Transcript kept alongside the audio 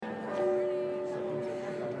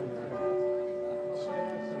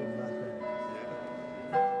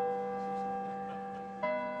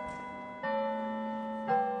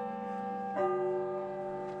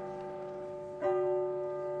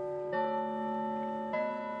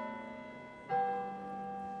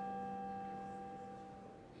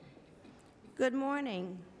Good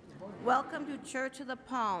morning. Welcome to Church of the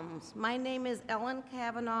Palms. My name is Ellen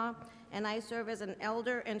Kavanaugh, and I serve as an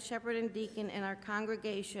elder and shepherd and deacon in our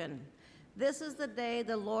congregation. This is the day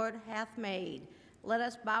the Lord hath made. Let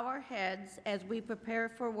us bow our heads as we prepare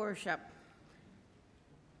for worship.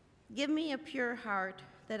 Give me a pure heart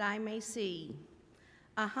that I may see,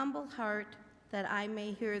 a humble heart that I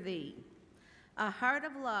may hear thee, a heart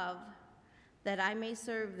of love that I may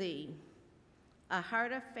serve thee, a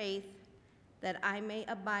heart of faith that I may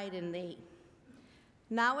abide in thee.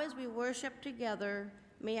 Now as we worship together,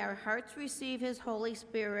 may our hearts receive his Holy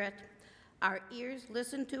Spirit, our ears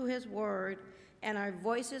listen to his word, and our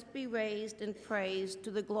voices be raised in praise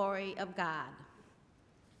to the glory of God.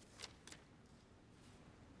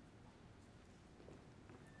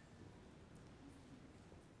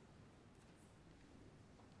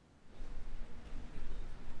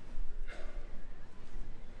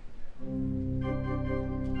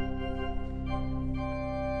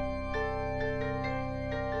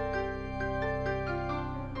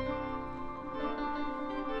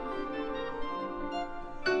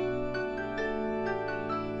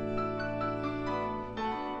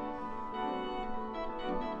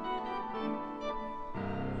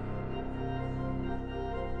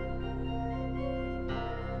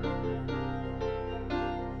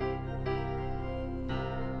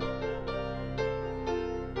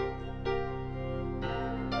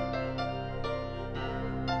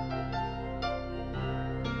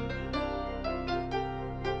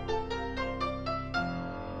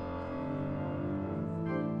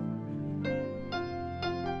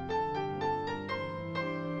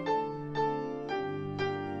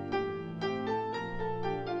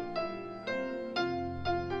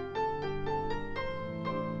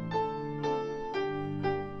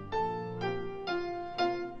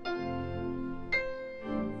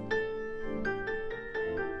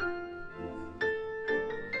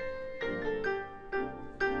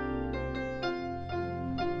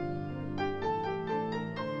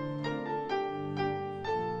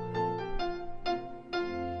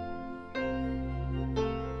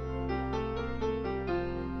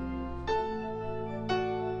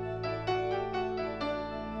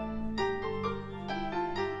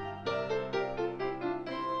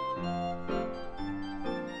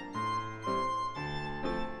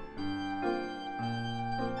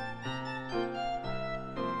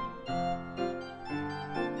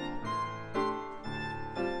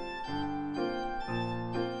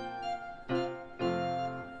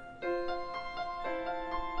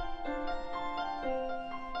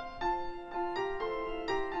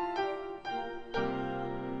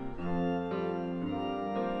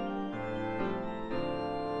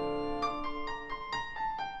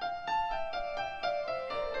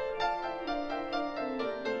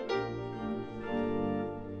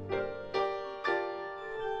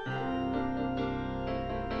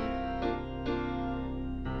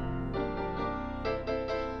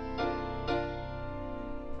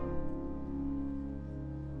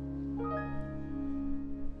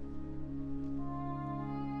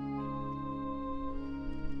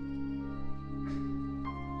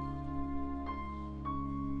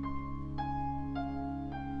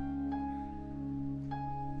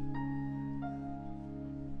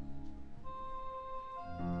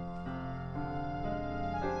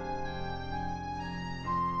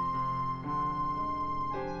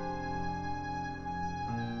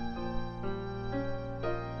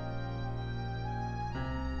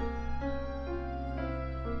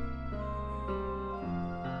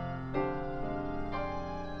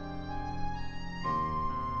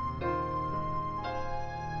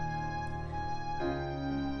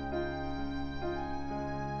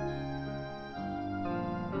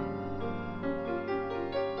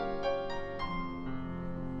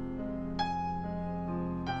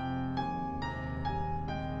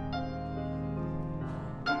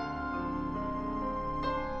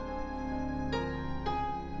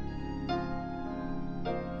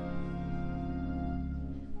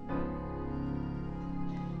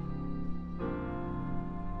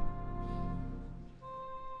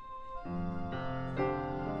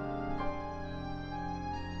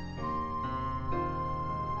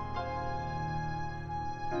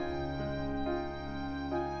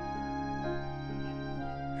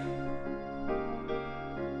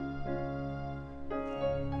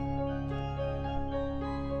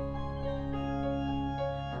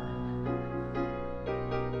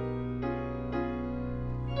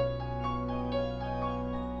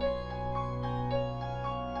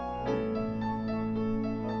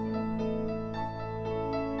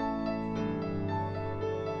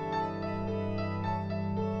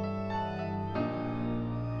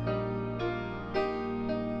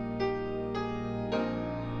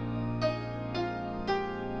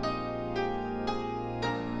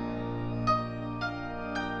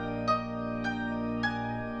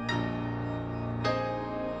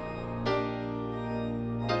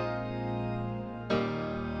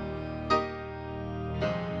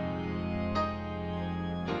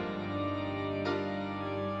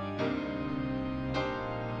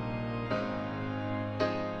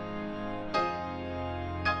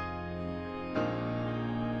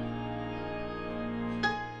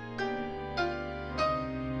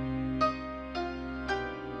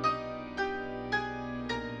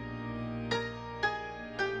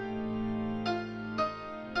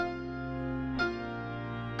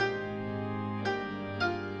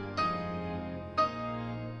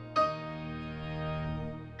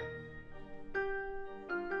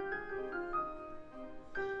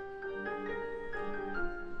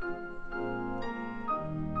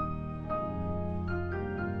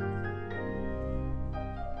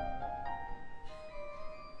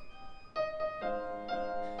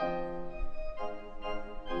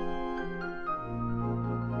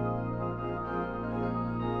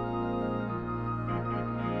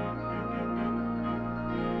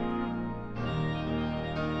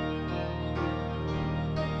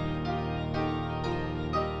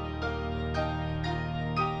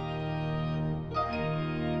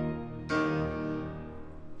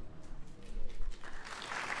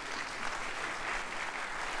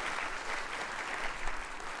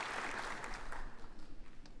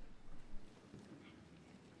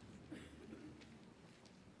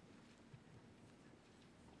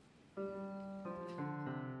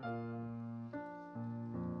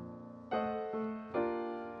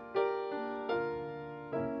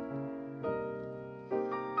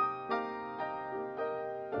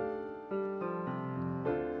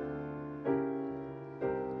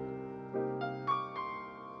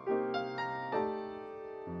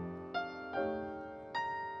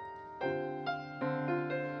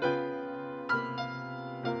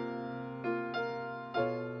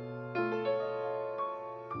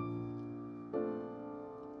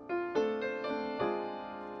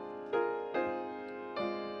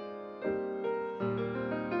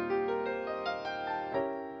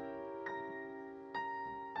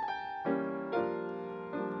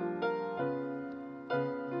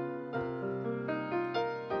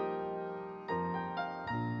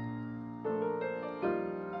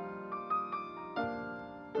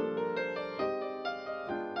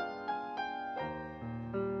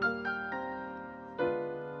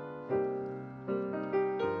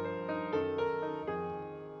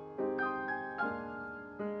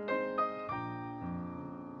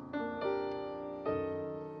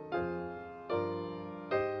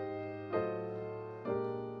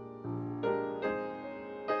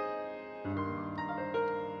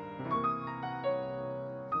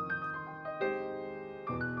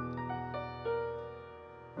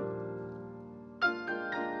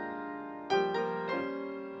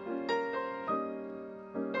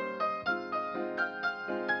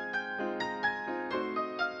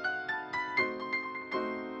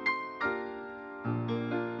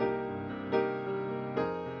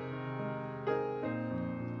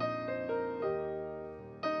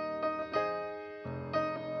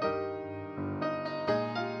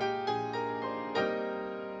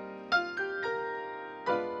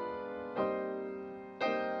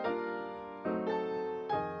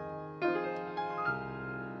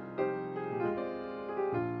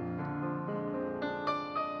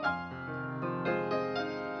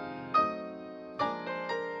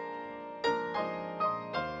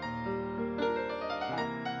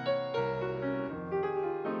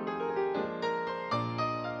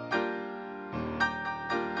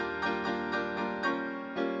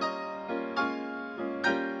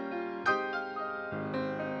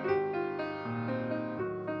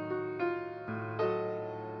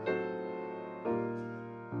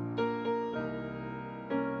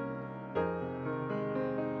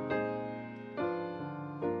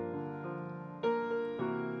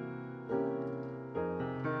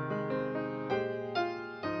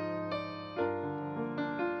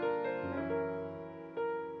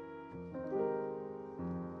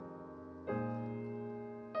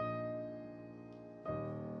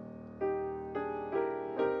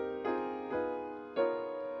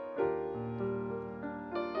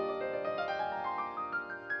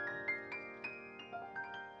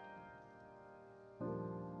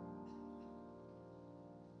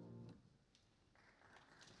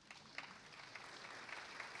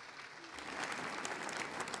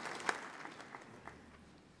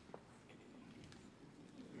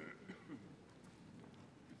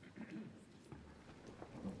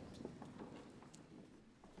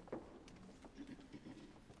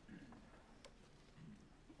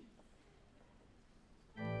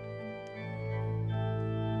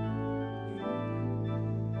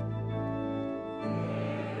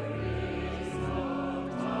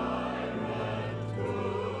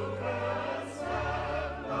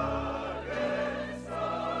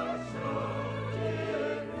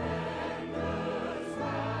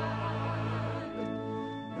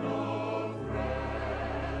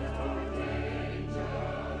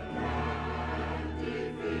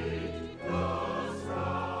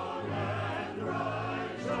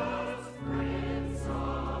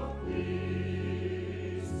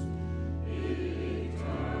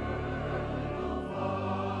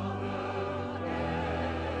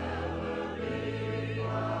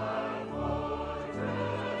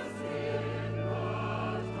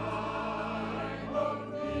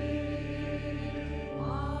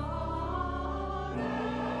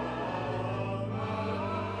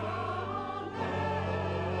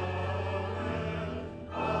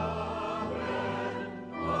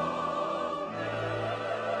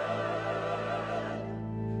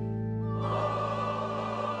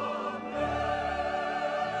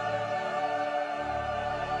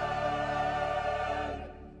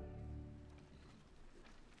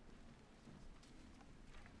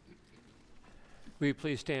 Will you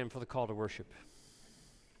please stand for the call to worship?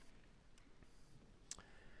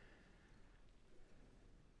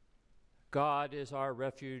 God is our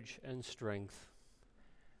refuge and strength,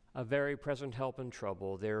 a very present help in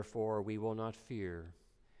trouble. Therefore we will not fear,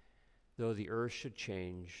 though the earth should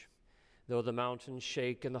change, though the mountains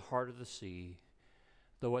shake in the heart of the sea,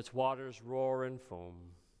 though its waters roar and foam,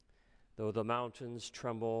 though the mountains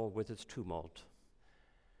tremble with its tumult.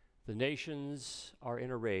 The nations are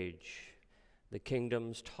in a rage, the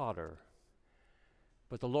kingdoms totter.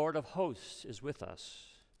 But the Lord of hosts is with us,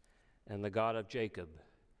 and the God of Jacob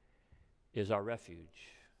is our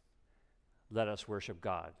refuge. Let us worship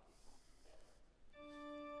God.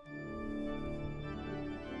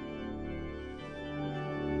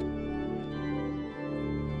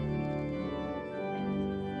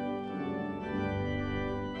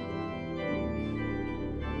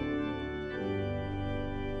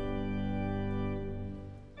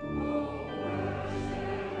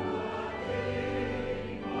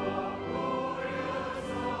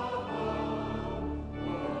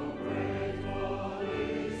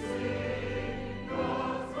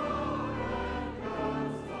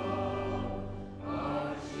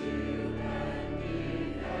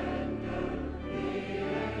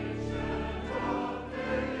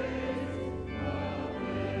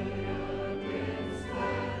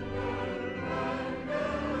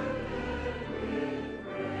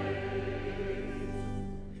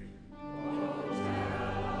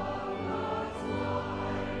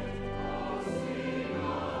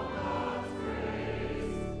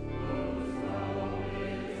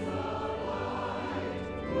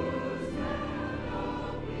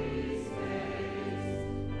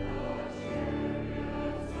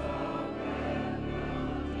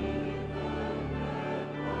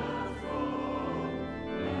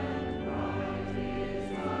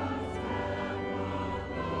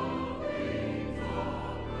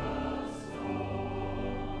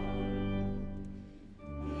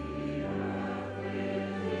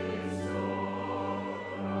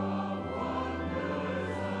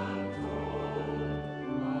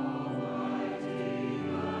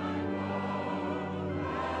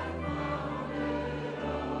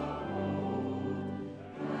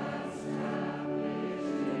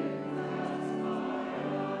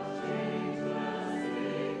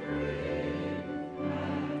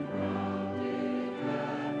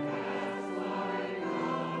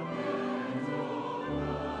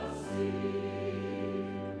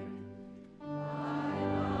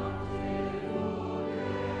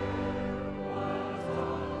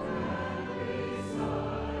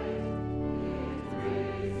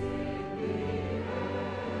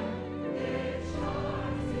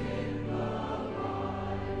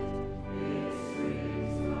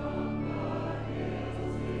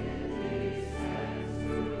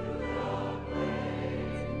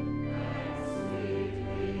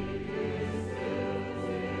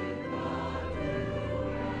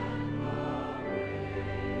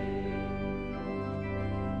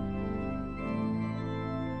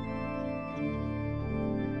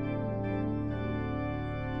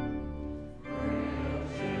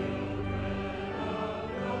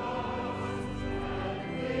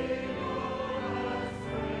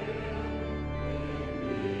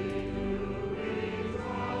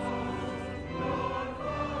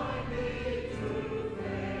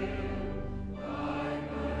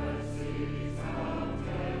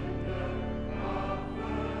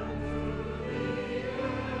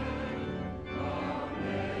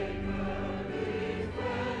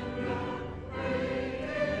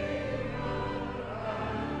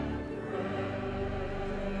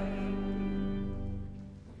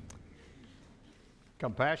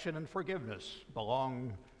 Compassion and forgiveness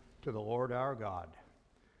belong to the Lord our God.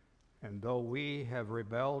 And though we have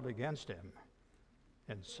rebelled against him,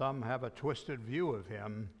 and some have a twisted view of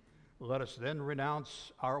him, let us then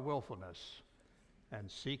renounce our willfulness and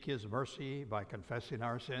seek his mercy by confessing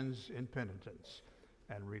our sins in penitence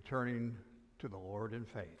and returning to the Lord in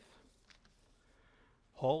faith.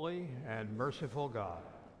 Holy and merciful God,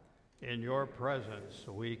 in your presence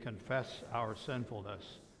we confess our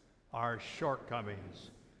sinfulness, our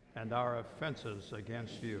shortcomings, and our offenses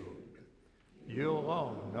against you. You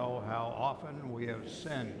alone know how often we have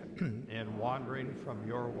sinned in wandering from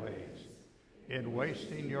your ways, in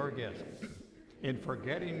wasting your gifts, in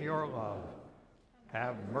forgetting your love.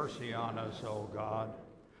 Have mercy on us, O God,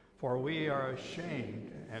 for we are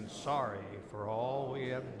ashamed and sorry for all we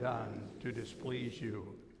have done to displease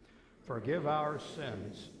you. Forgive our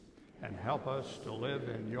sins and help us to live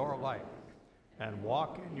in your light and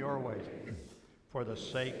walk in your ways for the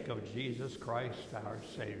sake of Jesus Christ, our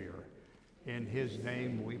Savior. In his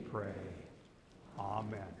name we pray.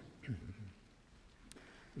 Amen.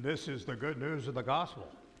 This is the good news of the gospel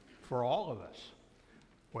for all of us.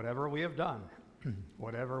 Whatever we have done,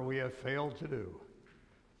 whatever we have failed to do,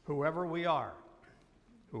 whoever we are,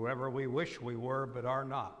 whoever we wish we were but are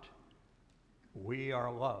not, we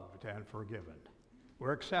are loved and forgiven.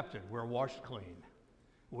 We're accepted. We're washed clean.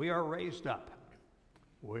 We are raised up.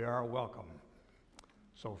 We are welcome.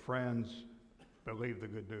 So friends, believe the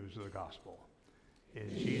good news of the gospel.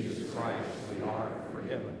 In Jesus Christ we are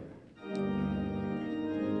forgiven.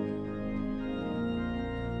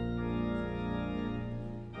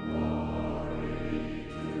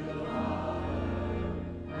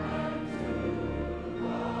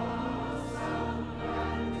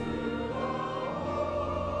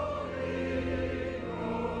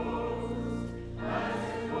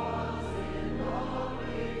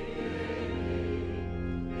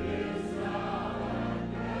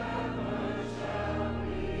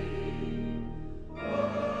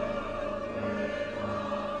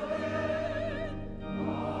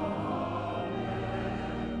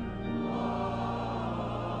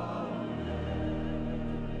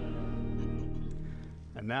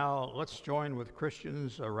 And now let's join with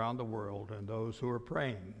Christians around the world and those who are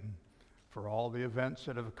praying for all the events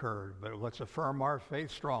that have occurred. But let's affirm our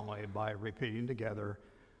faith strongly by repeating together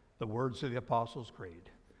the words of the Apostles'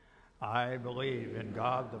 Creed. I believe in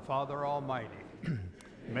God the Father Almighty,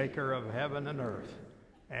 maker of heaven and earth,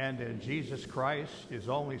 and in Jesus Christ, his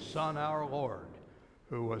only Son, our Lord,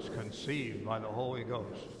 who was conceived by the Holy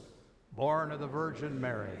Ghost, born of the Virgin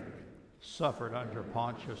Mary, suffered under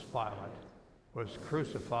Pontius Pilate, was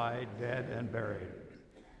crucified, dead, and buried.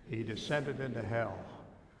 He descended into hell.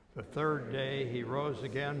 The third day he rose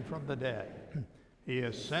again from the dead. He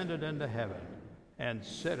ascended into heaven and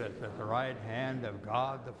sitteth at the right hand of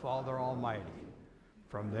God the Father Almighty.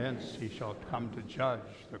 From thence he shall come to judge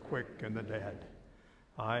the quick and the dead.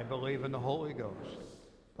 I believe in the Holy Ghost,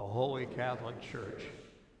 the Holy Catholic Church,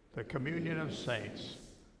 the communion of saints,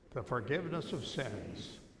 the forgiveness of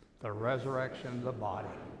sins, the resurrection of the body,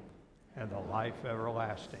 and the life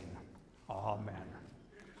everlasting. Amen.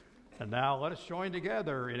 And now let us join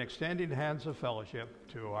together in extending hands of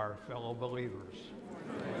fellowship to our fellow believers.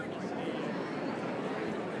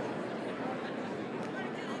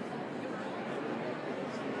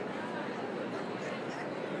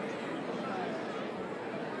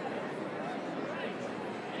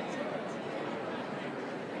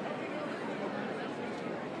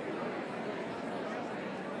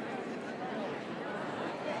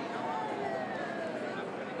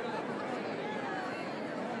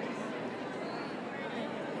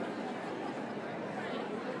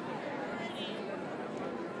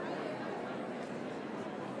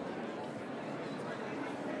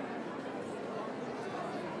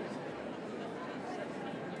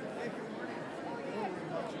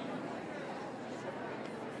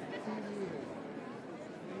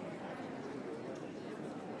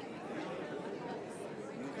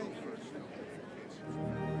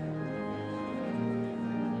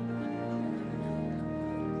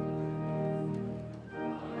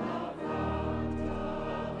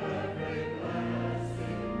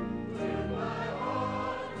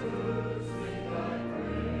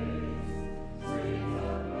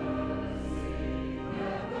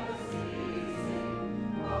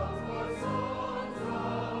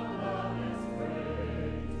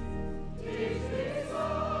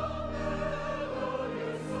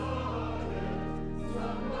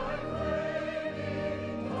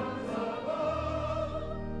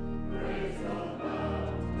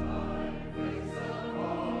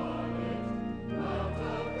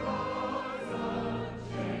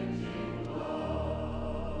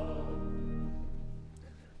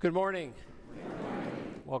 Good morning.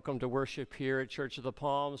 Welcome to worship here at Church of the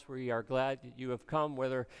Palms. We are glad that you have come,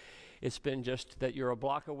 whether it's been just that you're a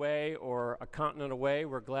block away or a continent away.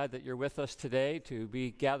 We're glad that you're with us today to be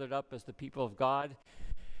gathered up as the people of God,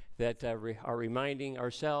 that are reminding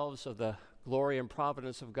ourselves of the glory and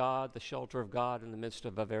providence of God, the shelter of God in the midst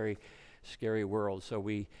of a very scary world. So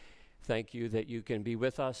we thank you that you can be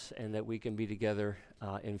with us and that we can be together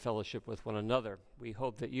in fellowship with one another. We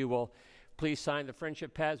hope that you will please sign the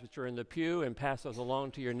friendship pads which are in the pew and pass those along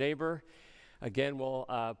to your neighbor. Again, we'll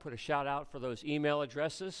put a shout out for those email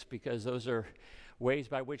addresses because those are ways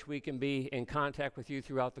by which we can be in contact with you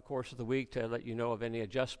throughout the course of the week to let you know of any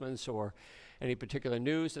adjustments or any particular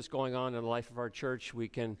news that's going on in the life of our church. We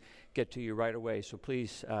can get to you right away. So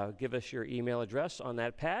please give us your email address on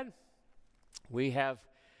that pad. We have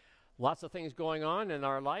lots of things going on in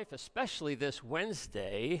our life, especially this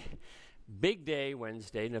Wednesday, Big day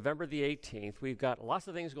Wednesday, November the 18th. We've got lots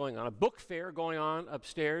of things going on. A book fair going on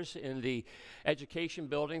upstairs in the education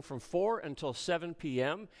building from 4 until 7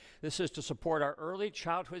 p.m. This is to support our early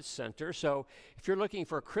childhood center. So if you're looking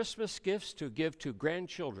for Christmas gifts to give to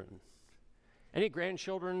grandchildren, any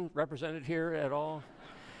grandchildren represented here at all?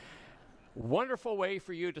 Wonderful way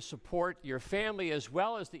for you to support your family as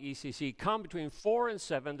well as the ECC. Come between 4 and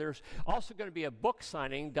 7. There's also going to be a book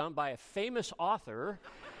signing done by a famous author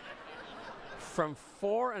from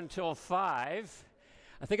 4 until 5.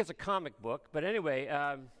 I think it's a comic book. But anyway,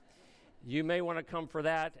 you may want to come for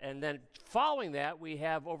that. And then following that, we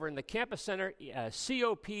have over in the Campus Center,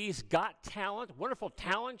 COP's Got Talent, wonderful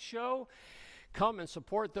talent show. Come and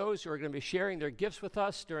support those who are going to be sharing their gifts with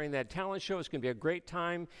us during that talent show. It's going to be a great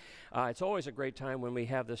time. It's always a great time when we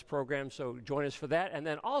have this program, so join us for that. And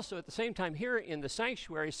then also at the same time here in the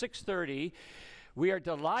sanctuary, 6:30, we are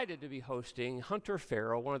delighted to be hosting Hunter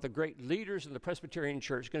Farrell, one of the great leaders in the Presbyterian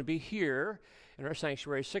Church, going to be here in our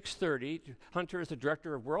sanctuary, 6:30. Hunter is the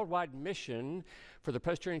director of worldwide mission for the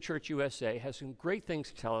Presbyterian Church USA, has some great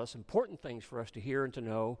things to tell us, important things for us to hear and to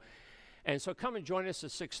know. And so come and join us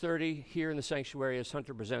at 6:30 here in the sanctuary as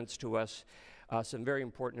Hunter presents to us some very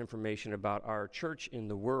important information about our church in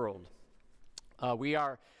the world. We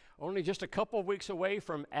are only just a couple of weeks away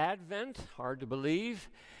from Advent, hard to believe.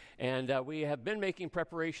 And we have been making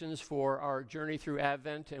preparations for our journey through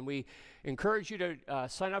Advent, and we encourage you to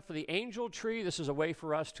sign up for the Angel Tree. This is a way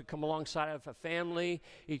for us to come alongside of a family,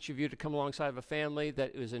 each of you to come alongside of a family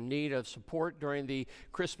that is in need of support during the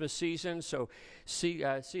Christmas season. So see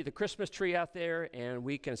the Christmas tree out there, and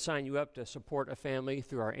we can sign you up to support a family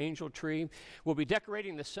through our Angel Tree. We'll be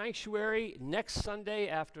decorating the sanctuary next Sunday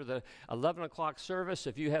after the 11 o'clock service.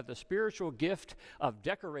 If you have the spiritual gift of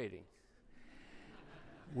decorating,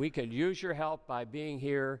 we could use your help by being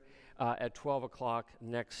here at 12 o'clock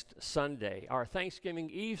next Sunday. Our Thanksgiving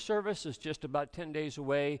Eve service is just about 10 days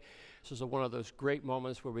away. This is one of those great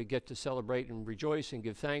moments where we get to celebrate and rejoice and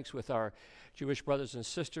give thanks with our Jewish brothers and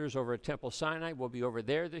sisters over at Temple Sinai. We'll be over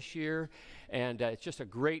there this year, and it's just a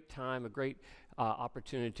great time, a great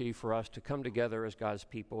opportunity for us to come together as God's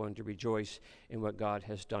people and to rejoice in what God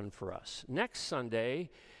has done for us. Next Sunday,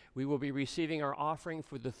 we will be receiving our offering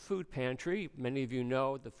for the food pantry. Many of you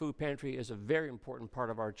know the food pantry is a very important part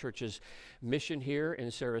of our church's mission here in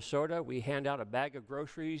Sarasota. We hand out a bag of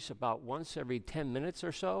groceries about once every 10 minutes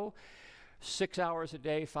or so, 6 hours a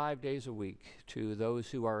day, 5 days a week, to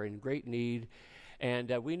those who are in great need. And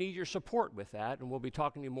we need your support with that, and we'll be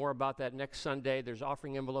talking to you more about that next Sunday. There's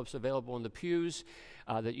offering envelopes available in the pews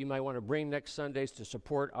that you might want to bring next Sundays to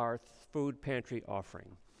support our food pantry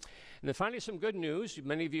offering. And then finally, some good news.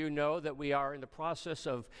 Many of you know that we are in the process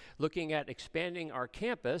of looking at expanding our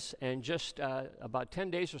campus, and just about 10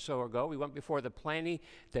 days or so ago, we went before the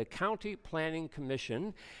County Planning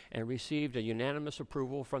Commission and received a unanimous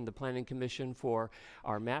approval from the Planning Commission for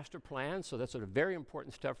our master plan. So that's a very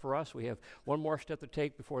important step for us. We have one more step to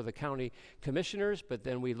take before the county commissioners, but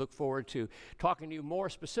then we look forward to talking to you more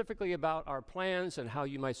specifically about our plans and how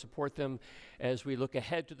you might support them as we look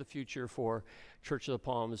ahead to the future for Church of the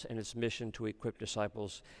Palms and its mission to equip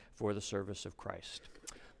disciples for the service of Christ.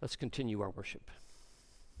 Let's continue our worship.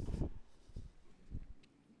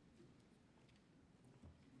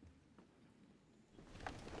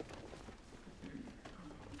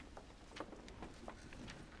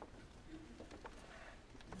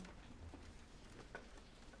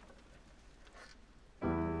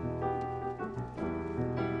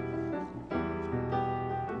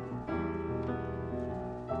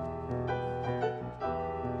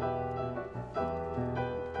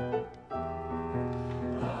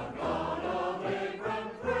 God of Abraham,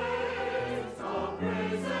 pray.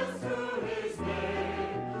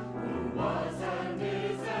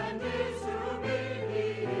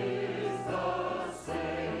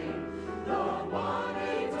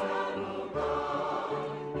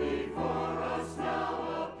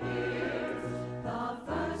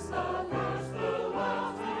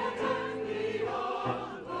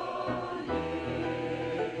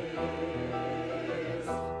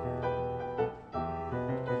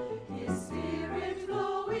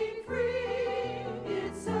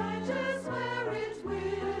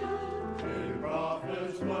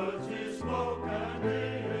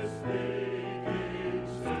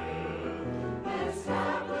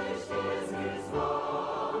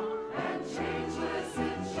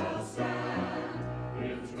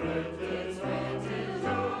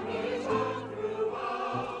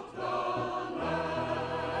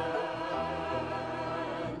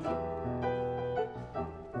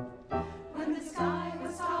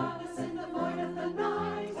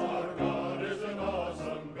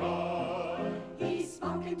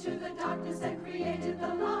 into the darkness and created the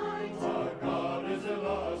light. Our God is an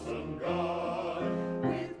awesome God.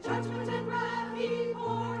 With judgment and wrath he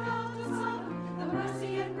poured out the Son. The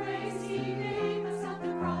mercy and grace he gave us at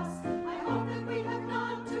the cross. I hope that we have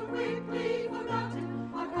not too quickly forgotten.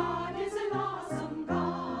 Our God is an awesome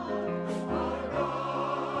God. Our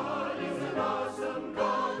God is an awesome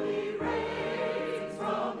God. He reigns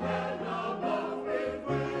from heaven above with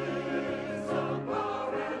wisdom,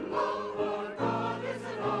 power, and love. Our God is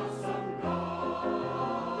an awesome God.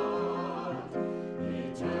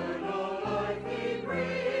 Eternal life he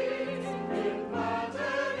brings,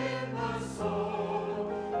 implanted in the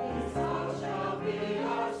soul. His love shall be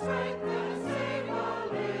our strength and save while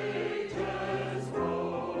ages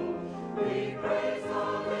roll. We praise the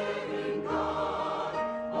living God,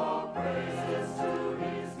 all praises to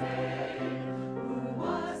his name. Who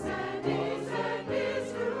was and is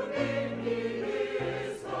to be, he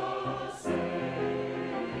is the same.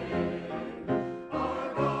 Our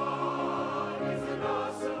God is an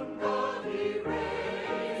awesome God. He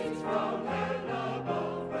reigns from heaven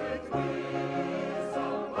above with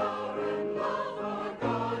wisdom, power, and love. Our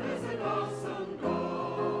God is an awesome God.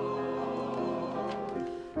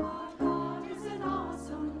 Our God is an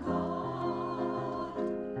awesome God.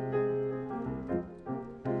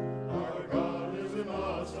 Our God is an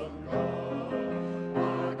awesome God.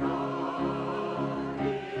 Our God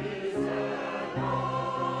is an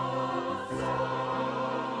awesome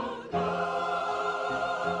God.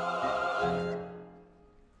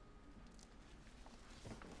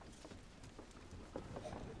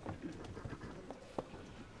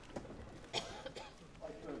 I'd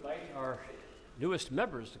like to invite our newest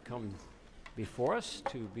members to come before us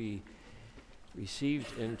to be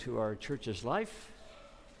received into our church's life.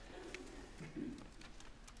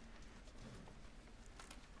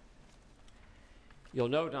 You'll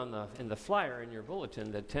note in the flyer in your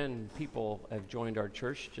bulletin that 10 people have joined our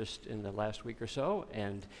church just in the last week or so,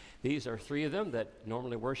 and these are 3 of them that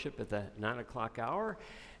normally worship at the 9 o'clock hour,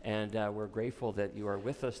 and we're grateful that you are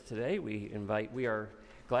with us today. We are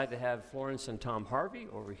glad to have Florence and Tom Harvey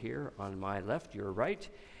over here on my left, your right,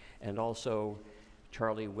 and also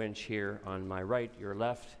Charlie Winch here on my right, your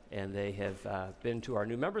left, and they have been to our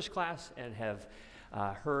new members class and have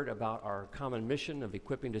heard about our common mission of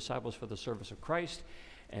equipping disciples for the service of Christ,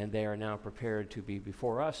 and they are now prepared to be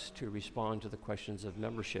before us to respond to the questions of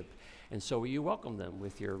membership. And so will you welcome them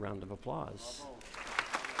with your round of applause?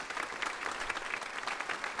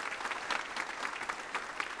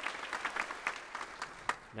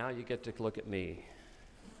 Now you get to look at me.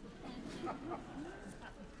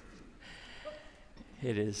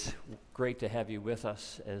 It is great to have you with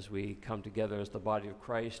us as we come together as the body of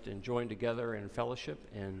Christ and join together in fellowship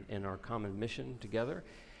and in our common mission together,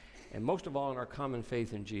 and most of all in our common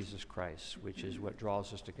faith in Jesus Christ, which is what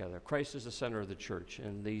draws us together. Christ is the center of the church,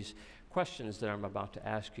 and these questions that I'm about to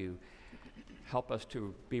ask you help us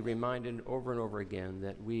to be reminded over and over again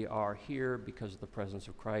that we are here because of the presence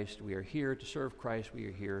of Christ. We are here to serve Christ. We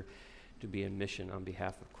are here to be in mission on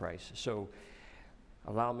behalf of Christ. So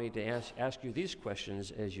allow me to ask you these questions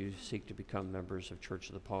as you seek to become members of Church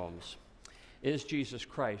of the Palms. Is Jesus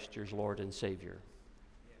Christ your Lord and Savior?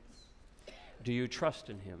 Yes. Do you trust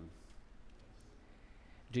in him?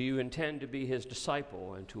 Do you intend to be his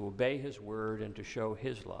disciple and to obey his word and to show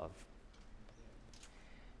his love?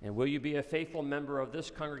 And will you be a faithful member of this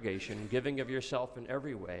congregation, giving of yourself in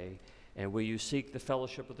every way, and will you seek the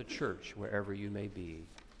fellowship of the church wherever you may be?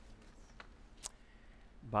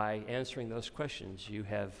 By answering those questions, you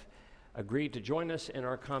have agreed to join us in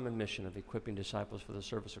our common mission of equipping disciples for the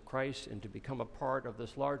service of Christ and to become a part of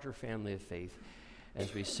this larger family of faith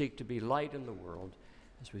as we seek to be light in the world,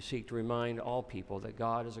 as we seek to remind all people that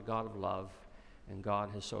God is a God of love, and God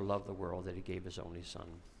has so loved the world that he gave his only Son.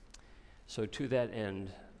 So to that end,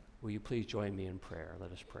 will you please join me in prayer?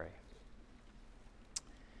 Let us pray.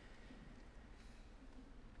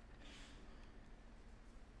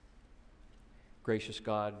 Gracious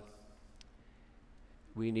God,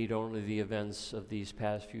 we need only the events of these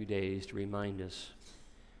past few days to remind us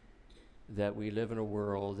that we live in a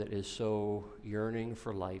world that is so yearning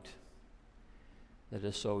for light, that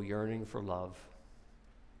is so yearning for love.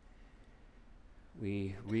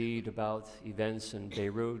 We read about events in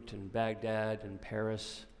Beirut and Baghdad and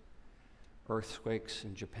Paris, earthquakes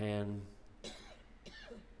in Japan.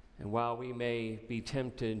 And while we may be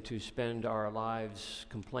tempted to spend our lives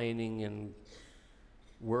complaining and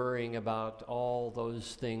worrying about all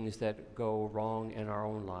those things that go wrong in our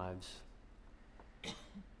own lives,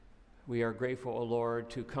 we are grateful, O Lord,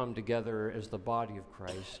 to come together as the body of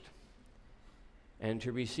Christ and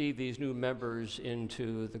to receive these new members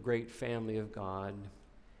into the great family of God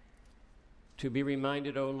to be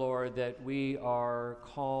reminded, O Lord, that we are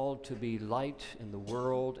called to be light in the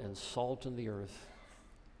world and salt in the earth.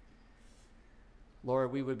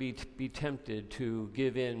 Lord, we would be tempted to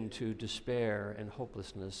give in to despair and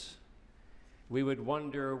hopelessness. We would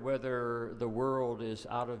wonder whether the world is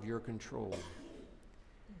out of your control.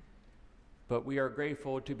 But we are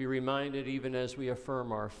grateful to be reminded, even as we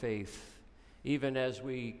affirm our faith, even as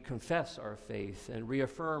we confess our faith and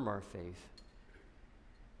reaffirm our faith,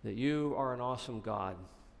 that you are an awesome God,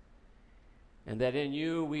 and that in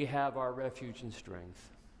you we have our refuge and strength.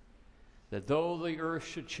 That though the earth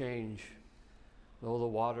should change, though the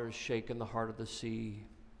waters shake in the heart of the sea,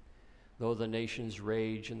 though the nations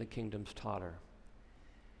rage and the kingdoms totter,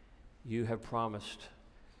 you have promised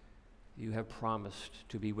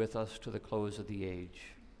to be with us to the close of the age.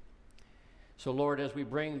 So, Lord, as we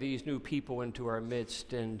bring these new people into our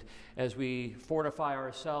midst, and as we fortify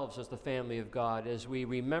ourselves as the family of God, as we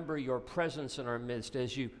remember your presence in our midst,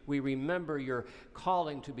 we remember your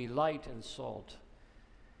calling to be light and salt,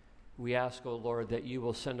 we ask, O Lord, that you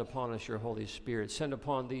will send upon us your Holy Spirit. Send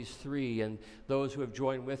upon these three and those who have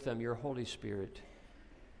joined with them your Holy Spirit,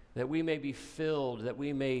 that we may be filled, that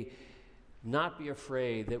we may not be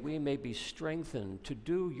afraid, that we may be strengthened to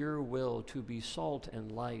do your will, to be salt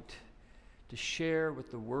and light, to share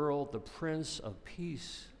with the world the Prince of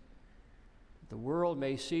Peace. The world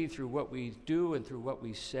may see through what we do and through what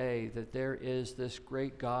we say that there is this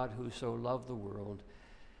great God who so loved the world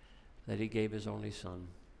that he gave his only Son.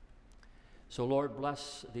 So, Lord,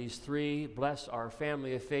 bless these three, bless our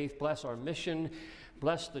family of faith, bless our mission,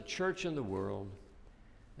 bless the church and the world,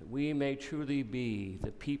 that we may truly be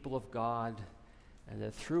the people of God, and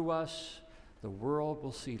that through us the world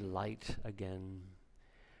will see light again.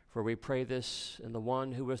 For we pray this in the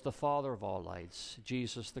one who is the Father of all lights,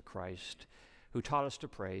 Jesus the Christ, who taught us to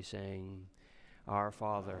pray, saying, Our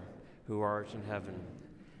Father, who art in heaven,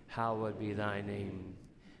 hallowed be thy name.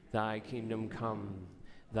 Thy kingdom come,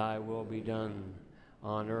 thy will be done,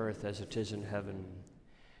 on earth as it is in heaven.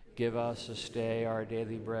 Give us this day our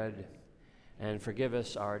daily bread, and forgive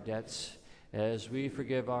us our debts, as we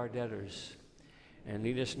forgive our debtors. And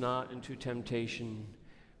lead us not into temptation,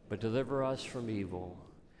 but deliver us from evil.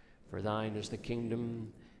 For thine is the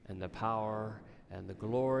kingdom, and the power, and the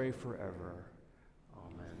glory forever.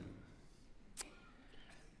 Amen.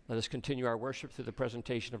 Let us continue our worship through the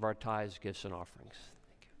presentation of our tithes, gifts, and offerings.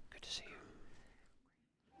 Thank you. Good to see you.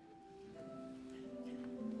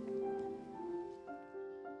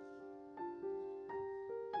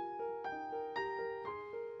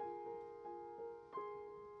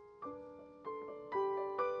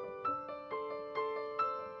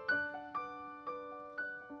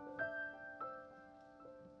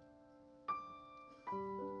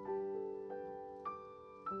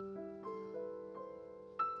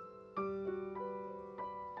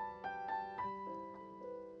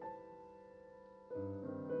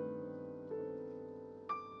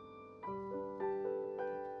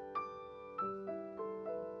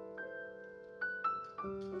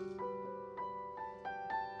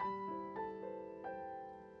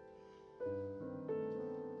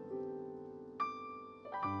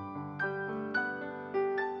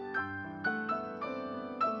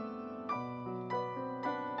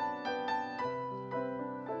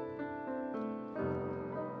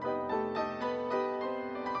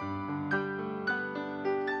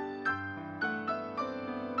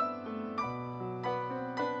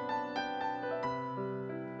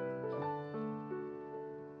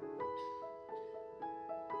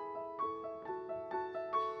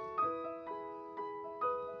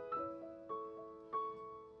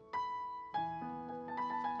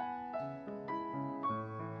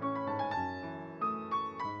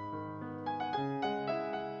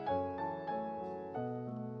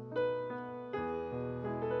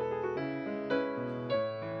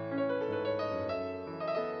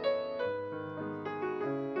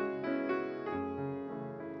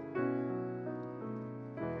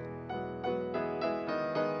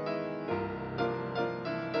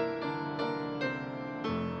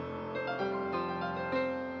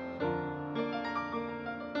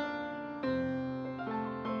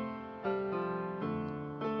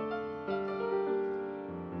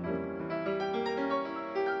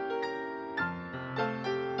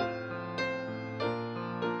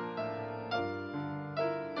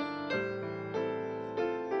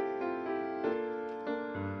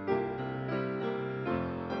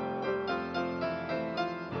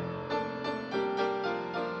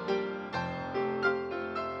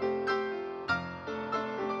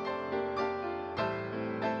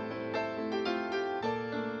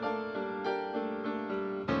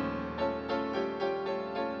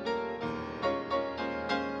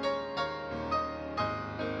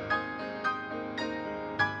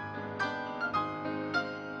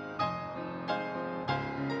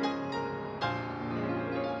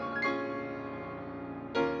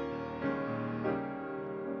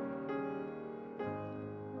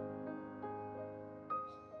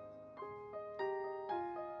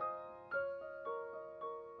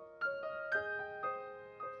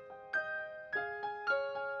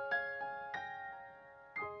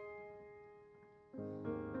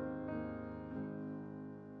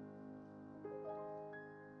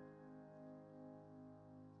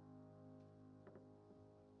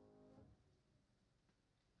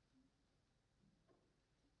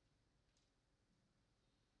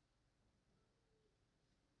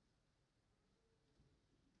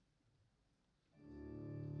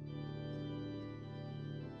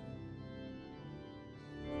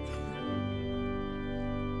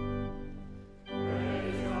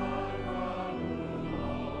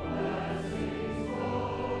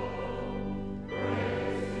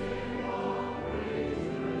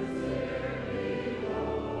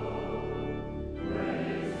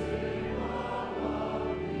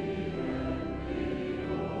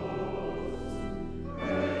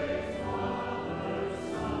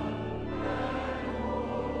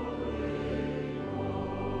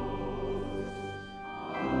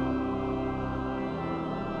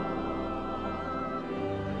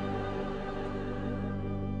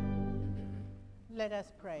 Let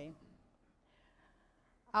us pray.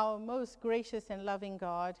 Our most gracious and loving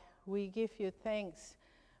God, we give you thanks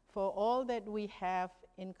for all that we have,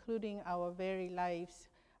 including our very lives,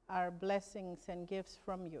 our blessings and gifts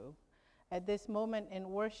from you. At this moment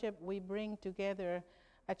in worship, we bring together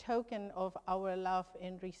a token of our love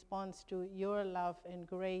in response to your love and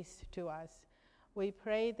grace to us. We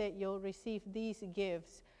pray that you'll receive these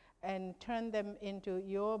gifts and turn them into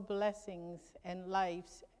your blessings and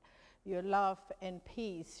lives, your love and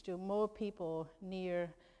peace to more people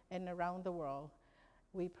near and around the world.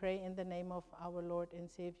 We pray in the name of our Lord and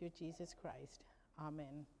Savior Jesus Christ.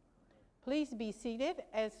 Amen. Please be seated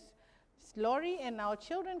as Lori and our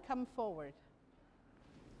children come forward.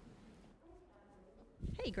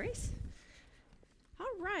 Hey, Grace.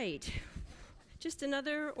 All right. Just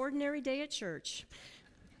another ordinary day at church.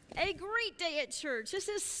 A great day at church. This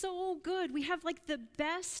is so good. We have like the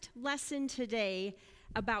best lesson today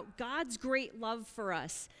about God's great love for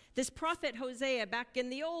us. This prophet Hosea, back in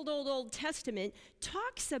the Old Testament,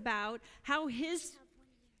 talks about how his...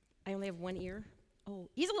 I only have one ear. Oh,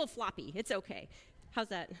 he's a little floppy. It's okay. How's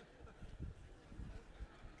that?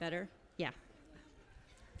 Better? Yeah.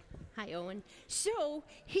 Hi, Owen. So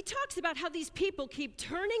he talks about how these people keep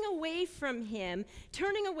turning away from him,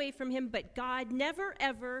 but God never,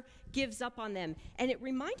 ever gives up on them. And it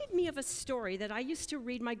reminded me of a story that I used to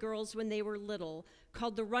read my girls when they were little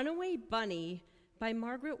called The Runaway Bunny by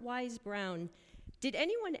Margaret Wise Brown. Did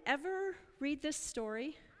anyone ever read this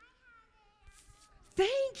story?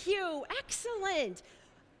 Thank you. Excellent.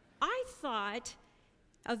 I thought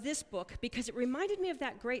of this book because it reminded me of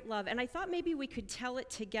that great love, and I thought maybe we could tell it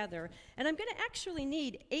together. And I'm going to actually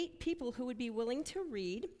need 8 people who would be willing to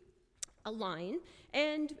read a line,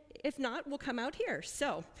 and if not, we'll come out here.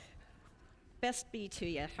 So, best be to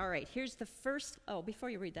you. All right, here's the first. Oh, before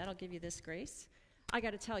you read that, I'll give you this, Grace. I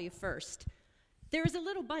got to tell you first. There is a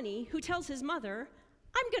little bunny who tells his mother,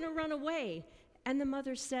 "I'm going to run away." And the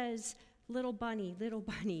mother says, little bunny,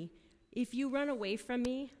 if you run away from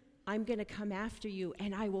me, I'm going to come after you,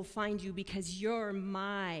 and I will find you because you're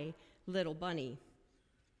my little bunny."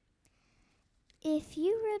 "If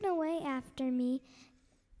you run away after me,"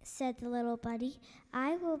 said the little bunny,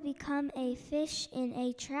 "I will become a fish in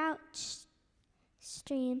a trout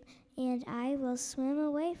stream, and I will swim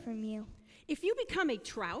away from you." If you become a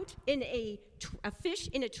trout in a fish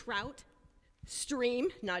in a trout stream,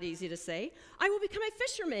 not easy to say, I will become a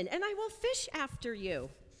fisherman, and I will fish after you.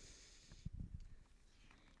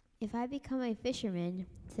 "If I become a fisherman,"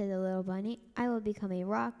 said the little bunny, "I will become a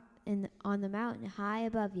rock on the mountain high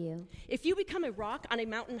above you." If you become a rock on a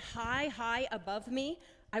mountain high above me,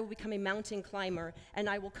 I will become a mountain climber, and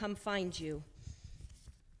I will come find you.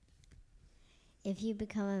 "If you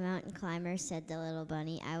become a mountain climber," said the little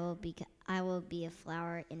bunny, I will be a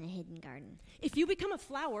flower in a hidden garden." If you become a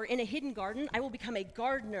flower in a hidden garden, I will become a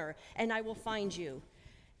gardener, and I will find you.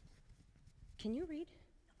 Can you read?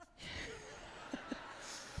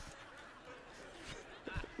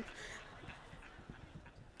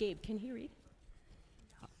 Gabe, can he read?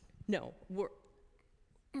 No.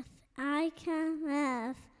 If I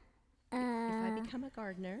If I become a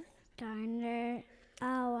gardener,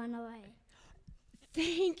 I'll run away.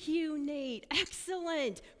 Thank you, Nate.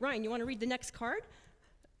 Excellent. Ryan, you want to read the next card?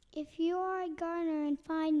 "If you are a gardener and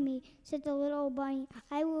find me," said the little bunny,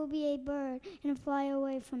 "I will be a bird and fly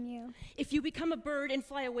away from you." If you become a bird and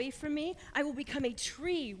fly away from me, I will become a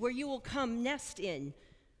tree where you will come nest in.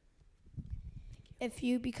 "If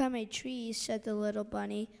you become a tree," said the little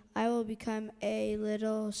bunny, "I will become a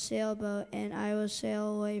little sailboat and I will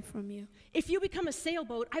sail away from you." If you become a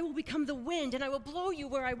sailboat, I will become the wind and I will blow you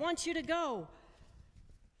where I want you to go.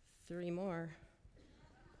 3 more.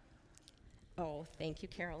 Oh, thank you,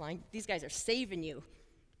 Caroline. These guys are saving you.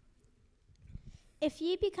 "If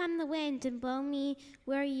you become the wind and blow me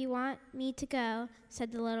where you want me to go,"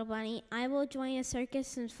 said the little bunny, "I will join a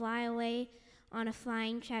circus and fly away on a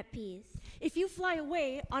flying trapeze." If you fly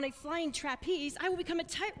away on a flying trapeze, I will become a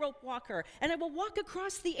tightrope walker, and I will walk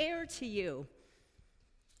across the air to you.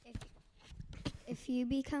 "If you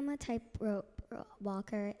become a tightrope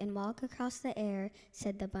walker and walk across the air,"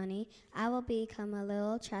 said the bunny, "I will become a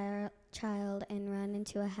little child and run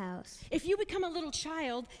into a house." If you become a little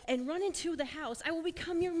child and run into the house, I will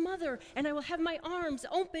become your mother, and I will have my arms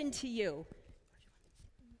open to you.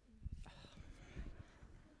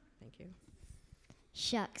 Thank you.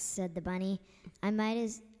 "Shucks," said the bunny, I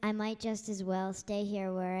might just as well stay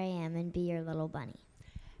here where I am and be your little bunny."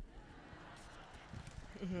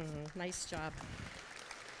 Nice job.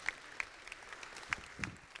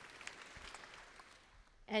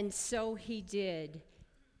 And so he did.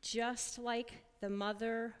 Just like the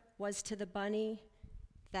mother was to the bunny,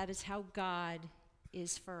 That is how God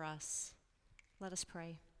is for us. Let us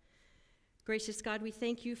pray. Gracious God, we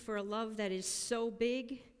thank you for a love that is so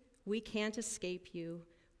big, we can't escape you.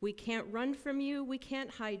 We can't run from you, we can't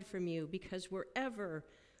hide from you, because wherever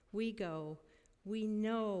we go, we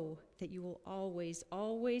know that you will always,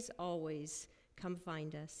 always, always come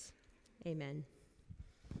find us. Amen.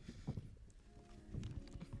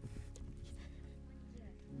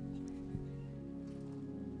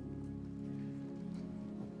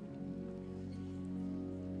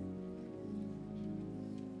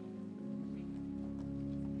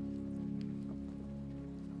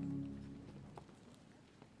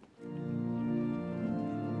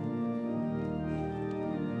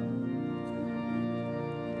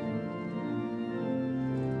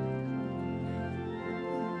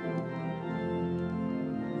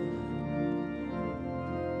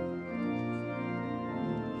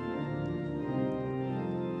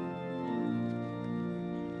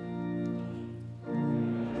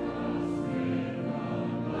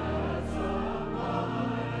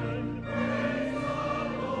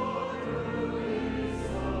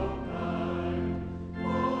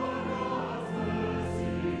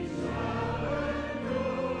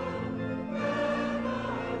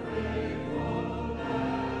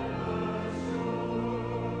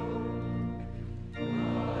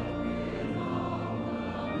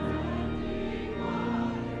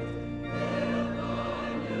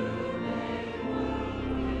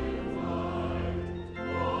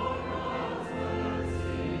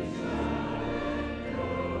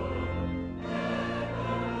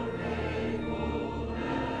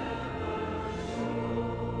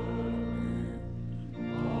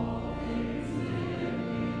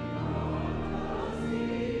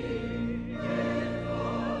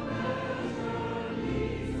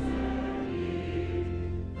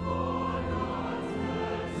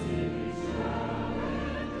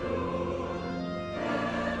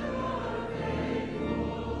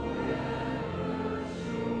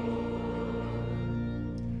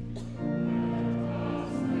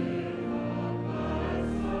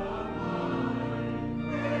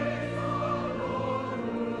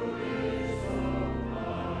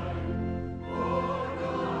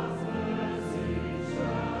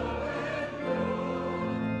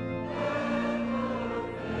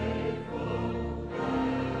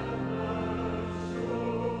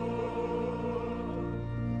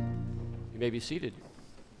 You may be seated.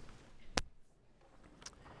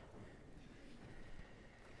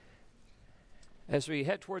 As we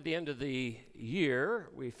head toward the end of the year,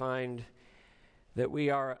 we find that we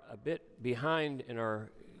are a bit behind in our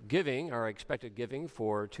giving, our expected giving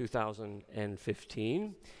for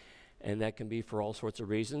 2015. And that can be for all sorts of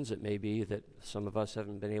reasons. It may be that some of us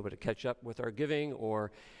haven't been able to catch up with our giving,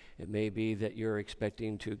 or it may be that you're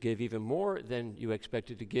expecting to give even more than you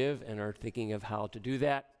expected to give and are thinking of how to do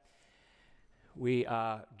that. We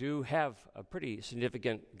do have a pretty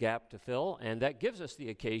significant gap to fill, and that gives us the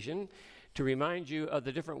occasion to remind you of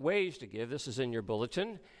the different ways to give. This is in your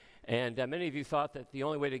bulletin, and many of you thought that the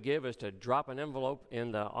only way to give is to drop an envelope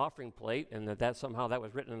in the offering plate, and that somehow that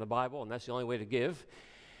was written in the Bible, and that's the only way to give.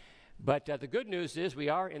 But the good news is we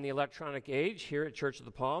are in the electronic age here at Church of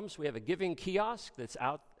the Palms. We have a giving kiosk that's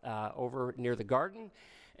out over near the garden,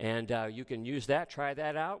 and you can use that, try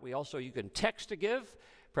that out. You can text to give,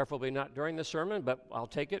 preferably not during the sermon, but I'll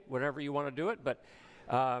take it whenever you want to do it. But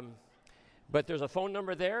there's a phone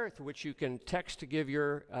number there through which you can text to give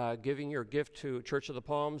giving your gift to Church of the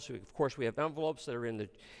Palms. Of course, we have envelopes that are in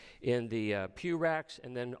the pew racks,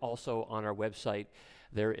 and then also on our website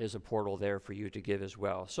there is a portal there for you to give as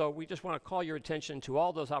well. So we just want to call your attention to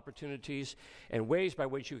all those opportunities and ways by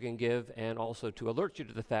which you can give, and also to alert you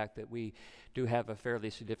to the fact that we do have a fairly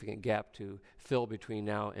significant gap to fill between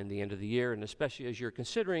now and the end of the year, and especially as you're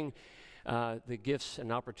considering the gifts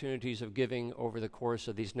and opportunities of giving over the course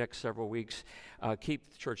of these next several weeks.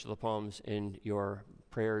 Keep the Church of the Palms in your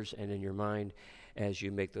prayers and in your mind as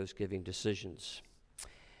you make those giving decisions.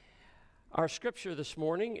 Our scripture this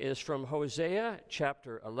morning is from Hosea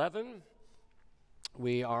chapter 11.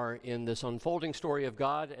 We are in this unfolding story of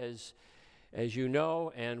God, as you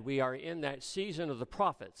know, and we are in that season of the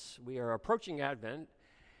prophets. We are approaching Advent,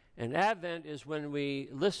 and Advent is when we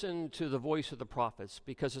listen to the voice of the prophets,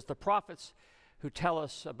 because it's the prophets who tell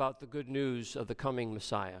us about the good news of the coming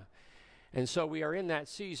Messiah. And so we are in that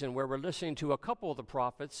season where we're listening to a couple of the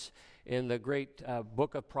prophets in the great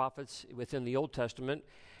book of prophets within the Old Testament.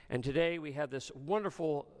 And today we have this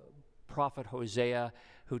wonderful prophet Hosea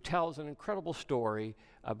who tells an incredible story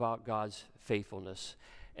about God's faithfulness.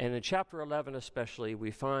 And in chapter 11 especially,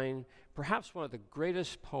 we find perhaps one of the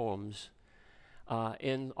greatest poems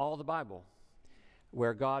in all the Bible.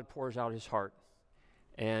 where God pours out his heart.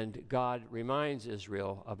 And God reminds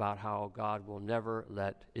Israel about how God will never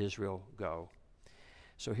let Israel go.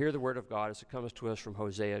 So hear the word of God as it comes to us from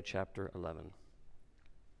Hosea chapter 11.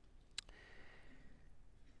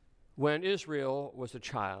 When Israel was a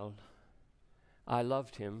child, I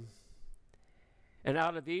loved him, and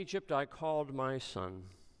out of Egypt I called my son.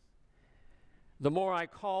 The more I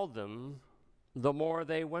called them, the more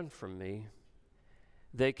they went from me.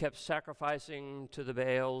 They kept sacrificing to the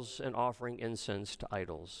Baals and offering incense to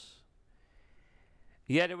idols.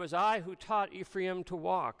 Yet it was I who taught Ephraim to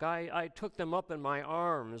walk. I took them up in my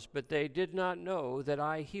arms, but they did not know that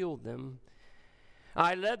I healed them.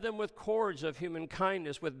 I led them with cords of human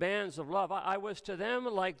kindness, with bands of love. I was to them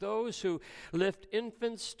like those who lift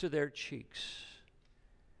infants to their cheeks.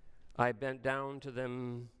 I bent down to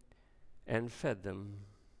them and fed them.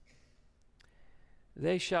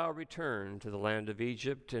 They shall return to the land of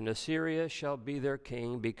Egypt, and Assyria shall be their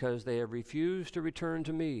king, because they have refused to return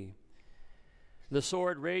to me. The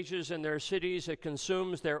sword rages in their cities, it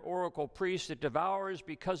consumes their oracle priests, it devours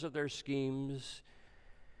because of their schemes.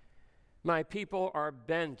 My people are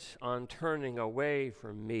bent on turning away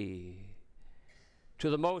from me. To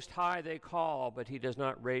the Most High they call, but he does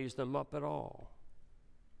not raise them up at all.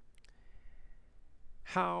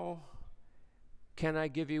 How can I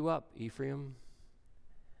give you up, Ephraim?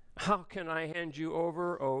 How can I hand you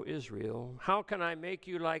over, O Israel? How can I make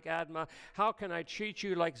you like Admah? How can I treat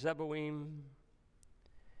you like Zeboim?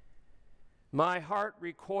 My heart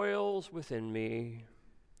recoils within me.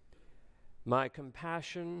 My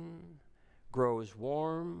compassion grows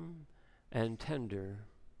warm and tender.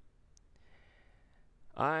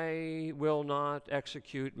 I will not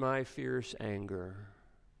execute my fierce anger.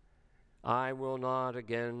 I will not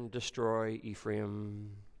again destroy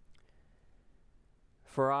Ephraim.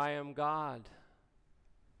 For I am God,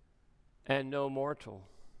 and no mortal,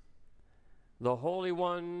 the Holy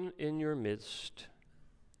One in your midst,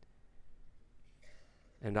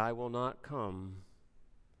 and I will not come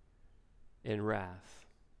in wrath.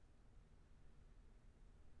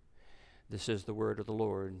 This is the word of the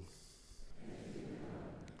Lord.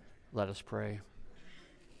 Let us pray.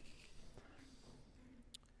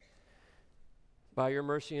 By your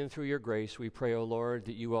mercy and through your grace, we pray, O Lord,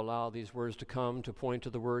 that you allow these words to come to point to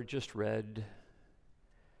the word just read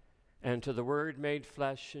and to the word made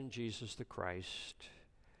flesh in Jesus the Christ.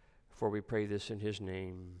 For we pray this in his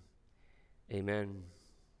name. Amen.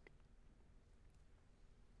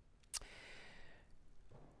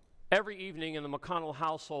 Every evening in the McConnell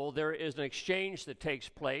household, there is an exchange that takes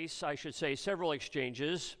place, I should say several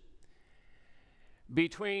exchanges,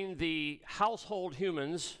 between the household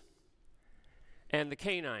humans and the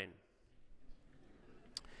canine.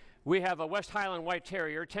 We have a West Highland White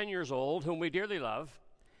Terrier, 10 years old, whom we dearly love,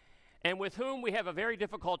 and with whom we have a very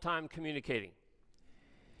difficult time communicating.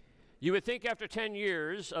 You would think after 10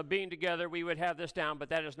 years of being together we would have this down, but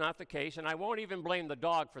that is not the case, and I won't even blame the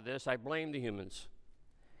dog for this, I blame the humans.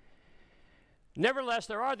 Nevertheless,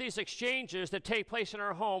 there are these exchanges that take place in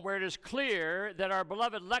our home where it is clear that our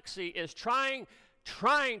beloved Lexi is trying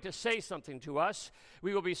to say something to us.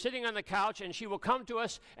 We will be sitting on the couch and she will come to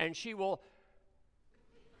us and she will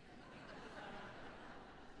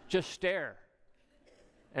just stare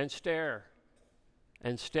and stare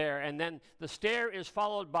and stare. And then the stare is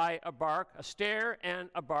followed by a bark, a stare and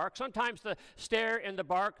a bark. Sometimes the stare and the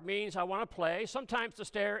bark means I want to play. Sometimes the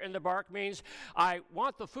stare and the bark means I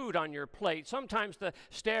want the food on your plate. Sometimes the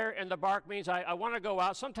stare and the bark means I want to go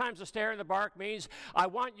out. Sometimes the stare and the bark means I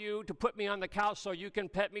want you to put me on the couch so you can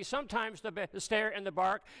pet me. Sometimes the stare and the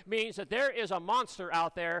bark means that there is a monster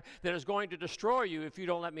out there that is going to destroy you if you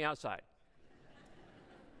don't let me outside.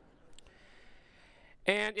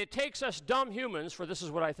 And it takes us dumb humans, for this is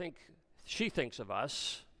what I think she thinks of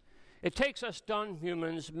us, it takes us dumb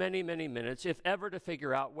humans many, many minutes, if ever, to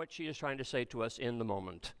figure out what she is trying to say to us in the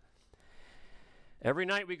moment. Every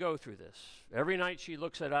night we go through this. Every night she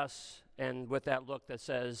looks at us, and with that look that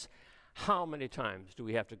says, how many times do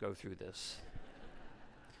we have to go through this?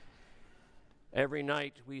 Every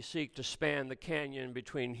night we seek to span the canyon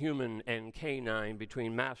between human and canine,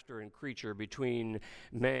 between master and creature, between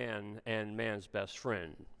man and man's best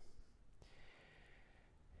friend.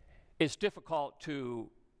 It's difficult to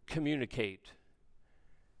communicate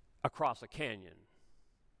across a canyon.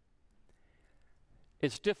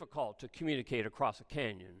 It's difficult to communicate across a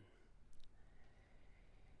canyon.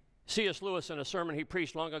 C.S. Lewis, in a sermon he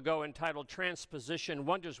preached long ago entitled Transposition,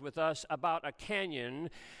 wonders with us about a canyon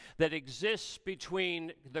that exists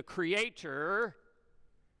between the creator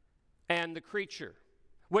and the creature.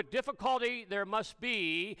 what difficulty there must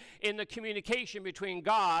be in the communication between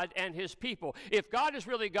God and his people. If God is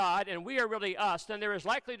really God and we are really us, then there is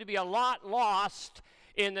likely to be a lot lost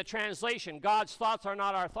in the translation. God's thoughts are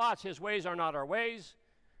not our thoughts, his ways are not our ways.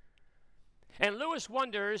 And Lewis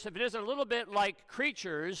wonders if it isn't a little bit like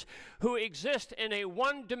creatures who exist in a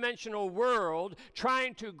one-dimensional world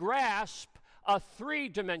trying to grasp a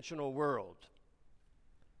three-dimensional world.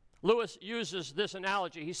 Lewis uses this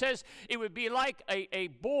analogy. He says it would be like a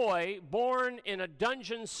boy born in a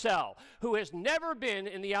dungeon cell who has never been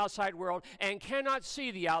in the outside world and cannot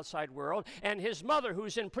see the outside world, and his mother,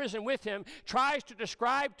 who's in prison with him, tries to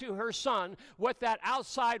describe to her son what that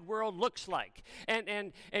outside world looks like.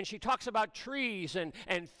 And she talks about trees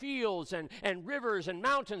and fields and rivers and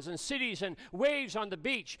mountains and cities and waves on the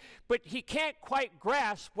beach, but he can't quite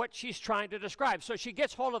grasp what she's trying to describe. So she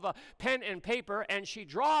gets hold of a pen and paper and she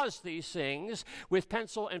draws these things with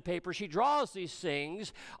pencil and paper. She draws these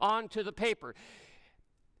things onto the paper.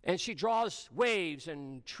 And she draws waves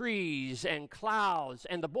and trees and clouds.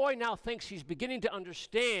 And the boy now thinks he's beginning to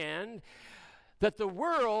understand that the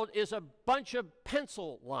world is a bunch of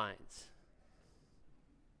pencil lines.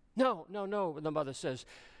 No, the mother says.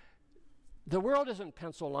 The world isn't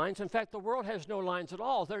pencil lines. In fact, the world has no lines at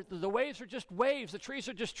all. The waves are just waves. The trees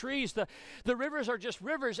are just trees. The rivers are just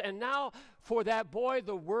rivers. And now, for that boy,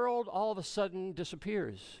 the world all of a sudden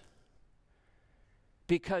disappears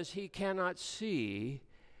because he cannot see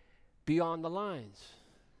beyond the lines.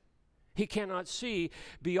 He cannot see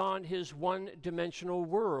beyond his one-dimensional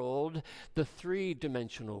world, the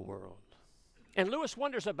three-dimensional world. And Lewis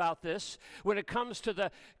wonders about this when it comes to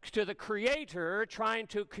the creator trying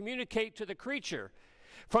to communicate to the creature.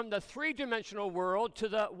 From the three-dimensional world to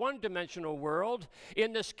the one-dimensional world,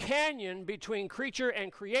 in this canyon between creature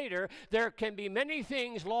and creator, there can be many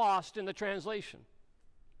things lost in the translation.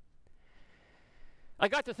 I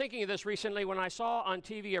got to thinking of this recently when I saw on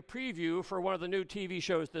TV a preview for one of the new TV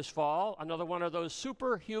shows this fall, another one of those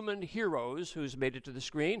superhuman heroes who's made it to the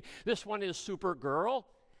screen. This one is Supergirl.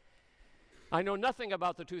 I know nothing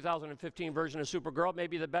about the 2015 version of Supergirl,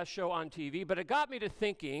 maybe the best show on TV, but it got me to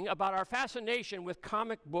thinking about our fascination with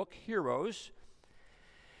comic book heroes.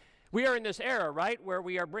 We are in this era, right, where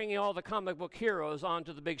we are bringing all the comic book heroes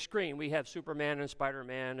onto the big screen. We have Superman and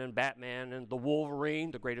Spider-Man and Batman and the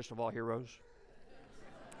Wolverine, the greatest of all heroes.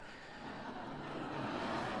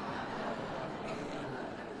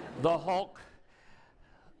 The Hulk,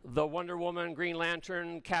 the Wonder Woman, Green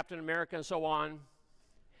Lantern, Captain America, and so on.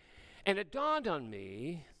 And it dawned on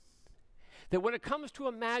me that when it comes to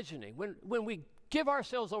imagining, when we give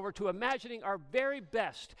ourselves over to imagining our very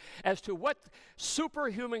best as to what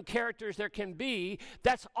superhuman characters there can be,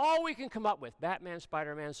 that's all we can come up with. Batman,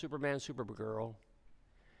 Spider-Man, Superman, Supergirl.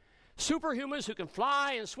 Superhumans who can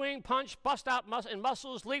fly and swing, punch, bust out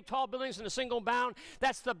muscles, leap tall buildings in a single bound.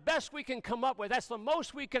 That's the best we can come up with. That's the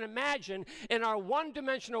most we can imagine in our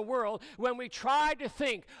one-dimensional world when we try to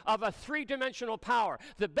think of a three-dimensional power.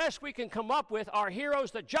 The best we can come up with are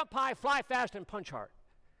heroes that jump high, fly fast, and punch hard.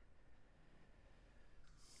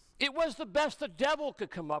 It was the best the devil could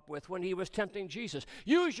come up with when he was tempting Jesus.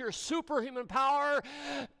 Use your superhuman power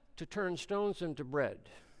to turn stones into bread.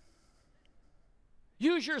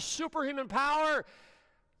 Use your superhuman power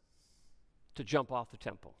to jump off the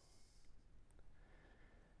temple.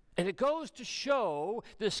 And it goes to show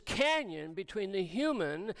this canyon between the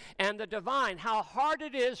human and the divine, how hard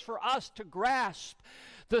it is for us to grasp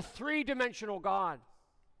the three-dimensional God.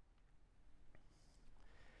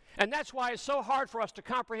 And that's why it's so hard for us to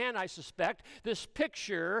comprehend, I suspect, this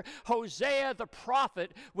picture Hosea the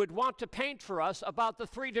prophet would want to paint for us about the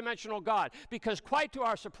three-dimensional God. Because quite to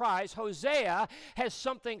our surprise, Hosea has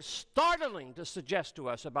something startling to suggest to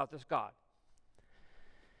us about this God.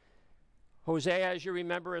 Hosea, as you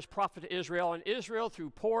remember, is prophet to Israel, and Israel, through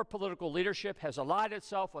poor political leadership, has allied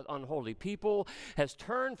itself with unholy people, has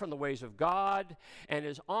turned from the ways of God, and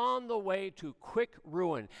is on the way to quick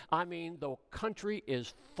ruin. I mean, the country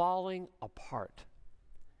is falling apart.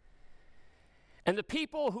 And the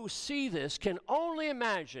people who see this can only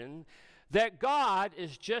imagine that God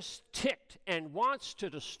is just ticked and wants to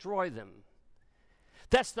destroy them.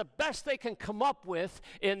 That's the best they can come up with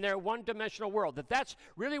in their one-dimensional world. That's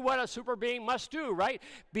really what a super being must do, right?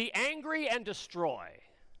 Be angry and destroy.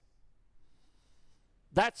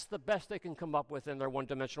 That's the best they can come up with in their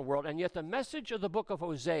one-dimensional world. And yet the message of the book of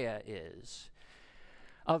Hosea is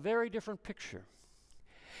a very different picture.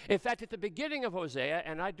 In fact, at the beginning of Hosea,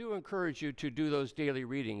 and I do encourage you to do those daily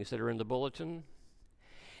readings that are in the bulletin,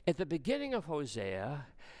 at the beginning of Hosea,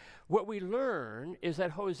 what we learn is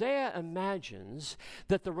that Hosea imagines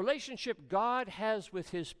that the relationship God has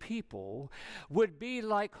with his people would be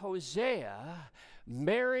like Hosea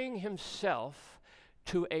marrying himself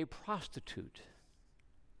to a prostitute.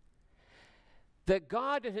 That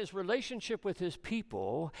God, in his relationship with his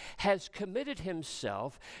people, has committed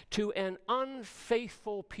himself to an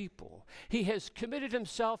unfaithful people. He has committed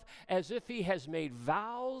himself as if he has made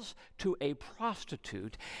vows to a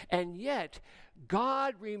prostitute, and yet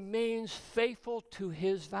God remains faithful to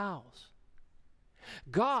his vows.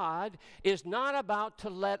 God is not about to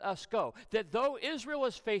let us go. That though Israel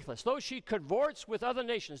is faithless, though she cavorts with other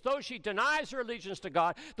nations, though she denies her allegiance to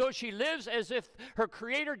God, though she lives as if her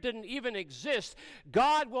Creator didn't even exist,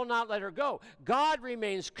 God will not let her go. God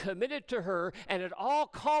remains committed to her, and it all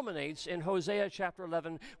culminates in Hosea chapter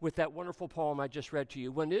 11 with that wonderful poem I just read to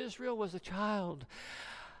you. When Israel was a child,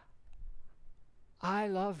 I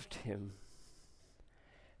loved him.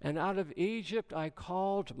 And out of Egypt I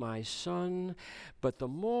called my son, but the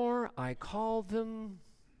more I called them,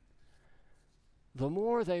 the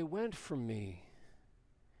more they went from me.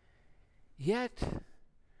 Yet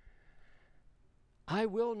I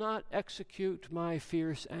will not execute my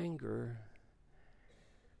fierce anger.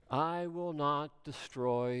 I will not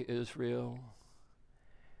destroy Israel,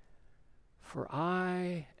 for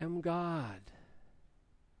I am God,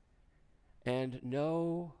 and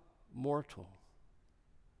no mortal.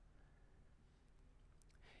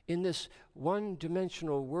 In this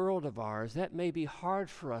one-dimensional world of ours, that may be hard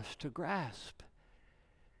for us to grasp.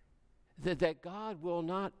 That God will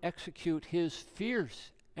not execute his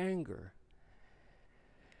fierce anger.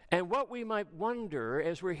 And what we might wonder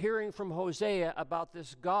as we're hearing from Hosea about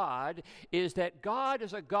this God is that God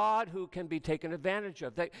is a God who can be taken advantage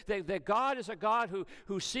of. That God is a God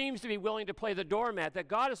who seems to be willing to play the doormat. That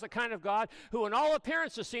God is the kind of God who in all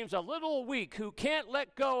appearances seems a little weak, who can't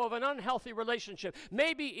let go of an unhealthy relationship,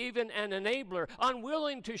 maybe even an enabler,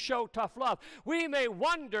 unwilling to show tough love. We may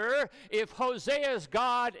wonder if Hosea's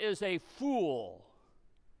God is a fool.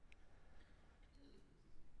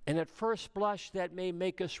 And at first blush, that may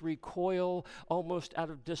make us recoil almost out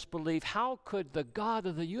of disbelief. How could the God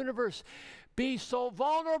of the universe be so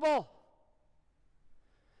vulnerable?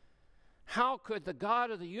 How could the God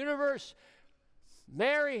of the universe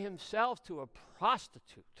marry himself to a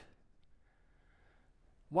prostitute?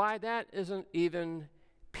 Why, that isn't even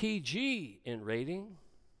PG in rating.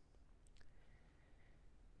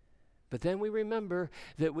 But then we remember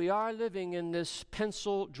that we are living in this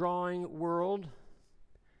pencil drawing world.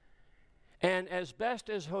 And as best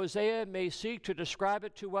as Hosea may seek to describe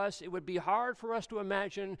it to us, it would be hard for us to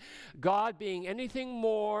imagine God being anything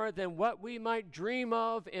more than what we might dream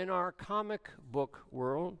of in our comic book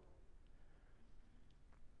world.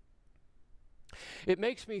 It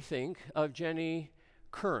makes me think of Jenny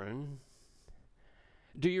Curran.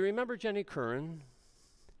 Do you remember Jenny Curran?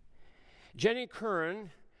 Jenny Curran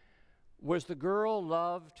was the girl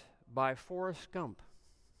loved by Forrest Gump.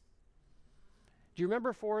 Do you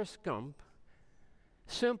remember Forrest Gump?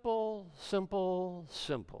 Simple, simple,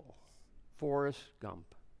 simple. Forrest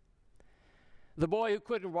Gump. The boy who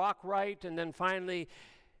couldn't walk right, and then finally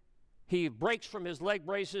he breaks from his leg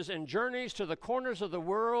braces and journeys to the corners of the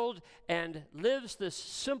world and lives this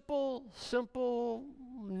simple, simple,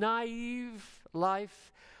 naive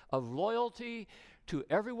life of loyalty to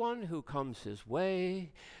everyone who comes his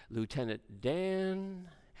way. Lieutenant Dan,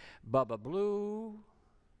 Bubba Blue,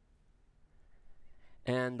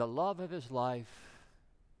 and the love of his life,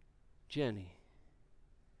 Jenny,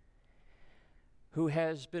 who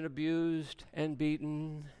has been abused and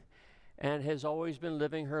beaten and has always been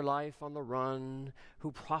living her life on the run,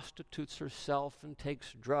 who prostitutes herself and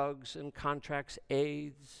takes drugs and contracts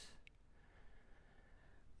AIDS.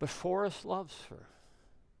 But Forrest loves her.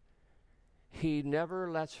 He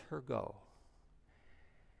never lets her go.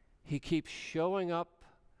 He keeps showing up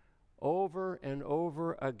over and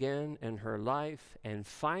over again in her life and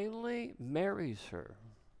finally marries her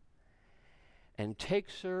and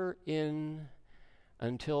takes her in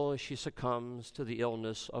until she succumbs to the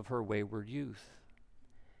illness of her wayward youth.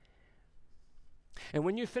 And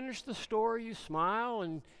when you finish the story, you smile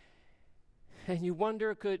and you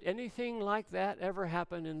wonder, could anything like that ever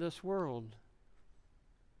happen in this world?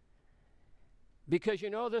 Because, you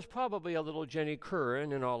know, there's probably a little Jenny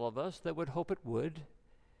Curran in all of us that would hope it would.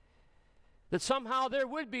 That somehow there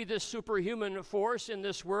would be this superhuman force in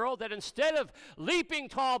this world that instead of leaping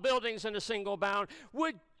tall buildings in a single bound,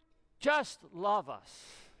 would just love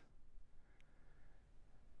us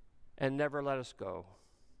and never let us go.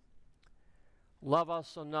 Love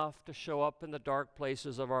us enough to show up in the dark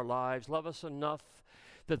places of our lives. Love us enough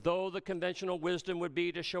That though the conventional wisdom would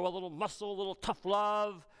be to show a little muscle, a little tough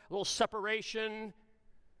love, a little separation,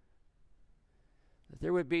 that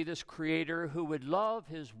there would be this creator who would love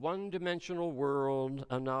his one-dimensional world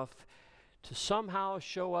enough to somehow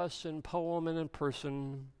show us in poem and in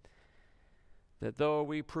person that though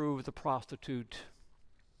we prove the prostitute,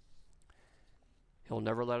 he'll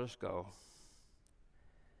never let us go.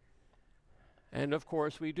 And of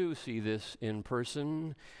course, we do see this in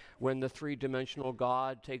person when the three-dimensional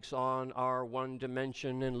God takes on our one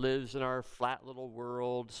dimension and lives in our flat little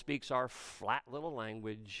world, speaks our flat little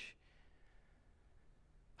language,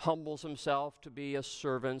 humbles himself to be a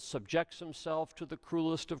servant, subjects himself to the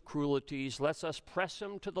cruelest of cruelties, lets us press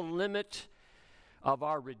him to the limit of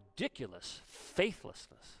our ridiculous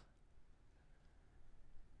faithlessness.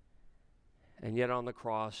 And yet on the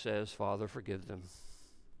cross says, Father, forgive them.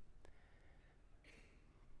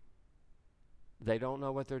 They don't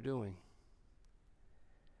know what they're doing.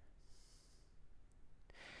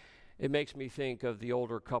 It makes me think of the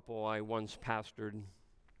older couple I once pastored.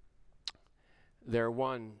 Their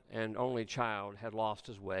one and only child had lost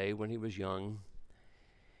his way when he was young.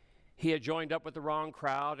 He had joined up with the wrong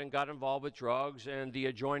crowd and got involved with drugs and the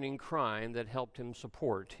adjoining crime that helped him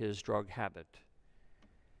support his drug habit.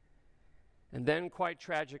 And then, quite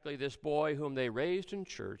tragically, this boy whom they raised in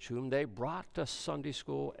church, whom they brought to Sunday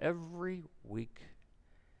school every week,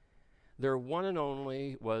 their one and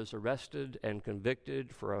only, was arrested and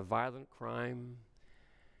convicted for a violent crime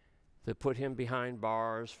that put him behind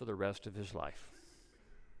bars for the rest of his life.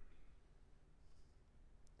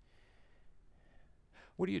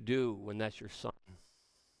 What do you do when that's your son?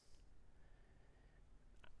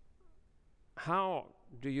 How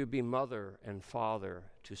do you be mother and father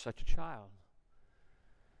to such a child?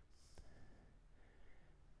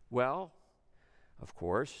 Well, of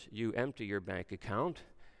course, you empty your bank account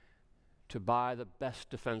to buy the best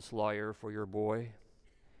defense lawyer for your boy.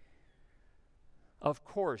 Of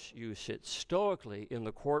course, you sit stoically in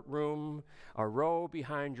the courtroom, a row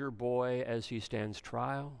behind your boy as he stands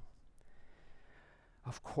trial.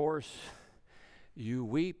 Of course, you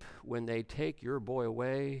weep when they take your boy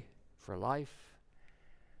away for life.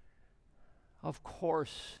 Of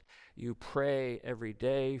course, you pray every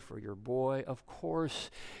day for your boy. Of course,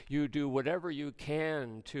 you do whatever you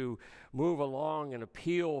can to move along and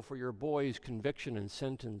appeal for your boy's conviction and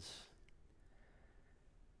sentence.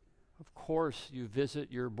 Of course, you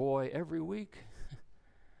visit your boy every week.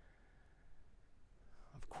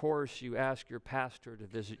 Of course, you ask your pastor to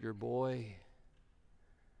visit your boy.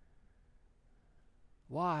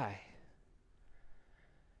 Why?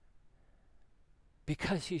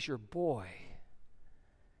 Because he's your boy.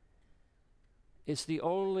 It's the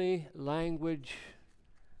only language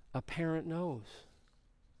a parent knows.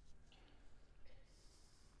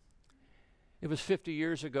 It was 50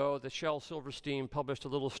 years ago that Shel Silverstein published a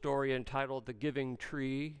little story entitled The Giving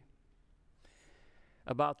Tree,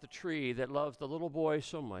 about the tree that loves the little boy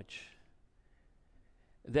so much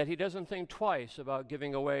that he doesn't think twice about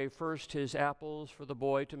giving away first his apples for the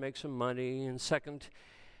boy to make some money, and second,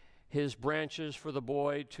 his branches for the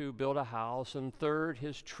boy to build a house, and third,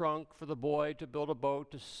 his trunk for the boy to build a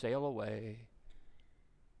boat to sail away.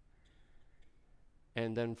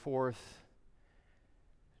 And then fourth,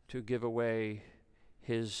 to give away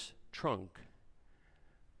his trunk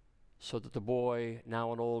so that the boy,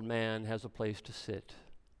 now an old man, has a place to sit.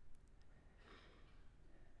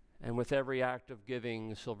 And with every act of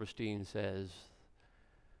giving, Silverstein says,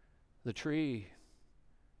 the tree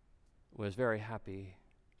was very happy.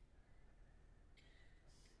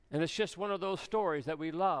 And it's just one of those stories that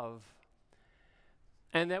we love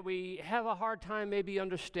and that we have a hard time maybe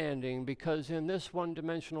understanding, because in this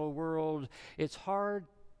one-dimensional world, it's hard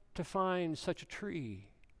to find such a tree.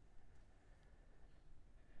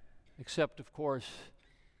 Except, of course,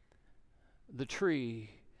 the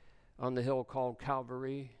tree on the hill called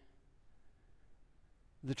Calvary,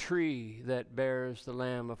 the tree that bears the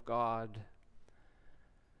Lamb of God,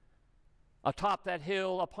 atop that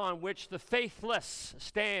hill upon which the faithless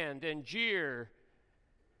stand and jeer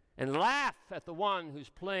and laugh at the one who's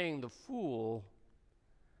playing the fool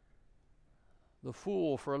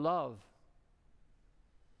for love.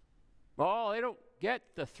 Oh, they don't get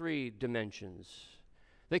the three dimensions.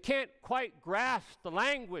 They can't quite grasp the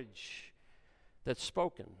language that's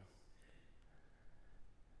spoken.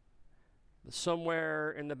 But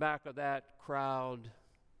somewhere in the back of that crowd,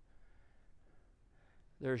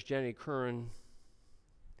 there's Jenny Curran.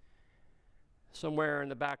 Somewhere in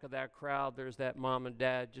the back of that crowd, there's that mom and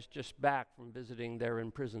dad just back from visiting their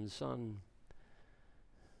imprisoned son.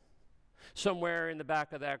 Somewhere in the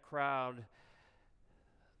back of that crowd,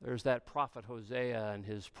 There's that prophet Hosea and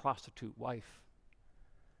his prostitute wife.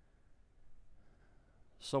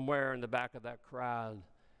 Somewhere in the back of that crowd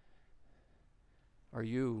are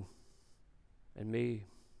you and me,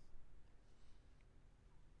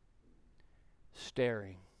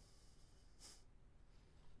 staring,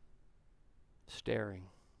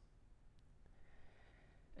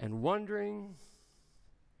 and wondering,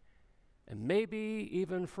 and maybe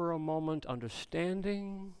even for a moment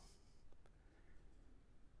understanding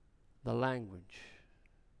the language,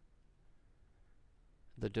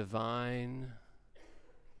 the divine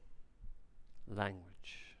language.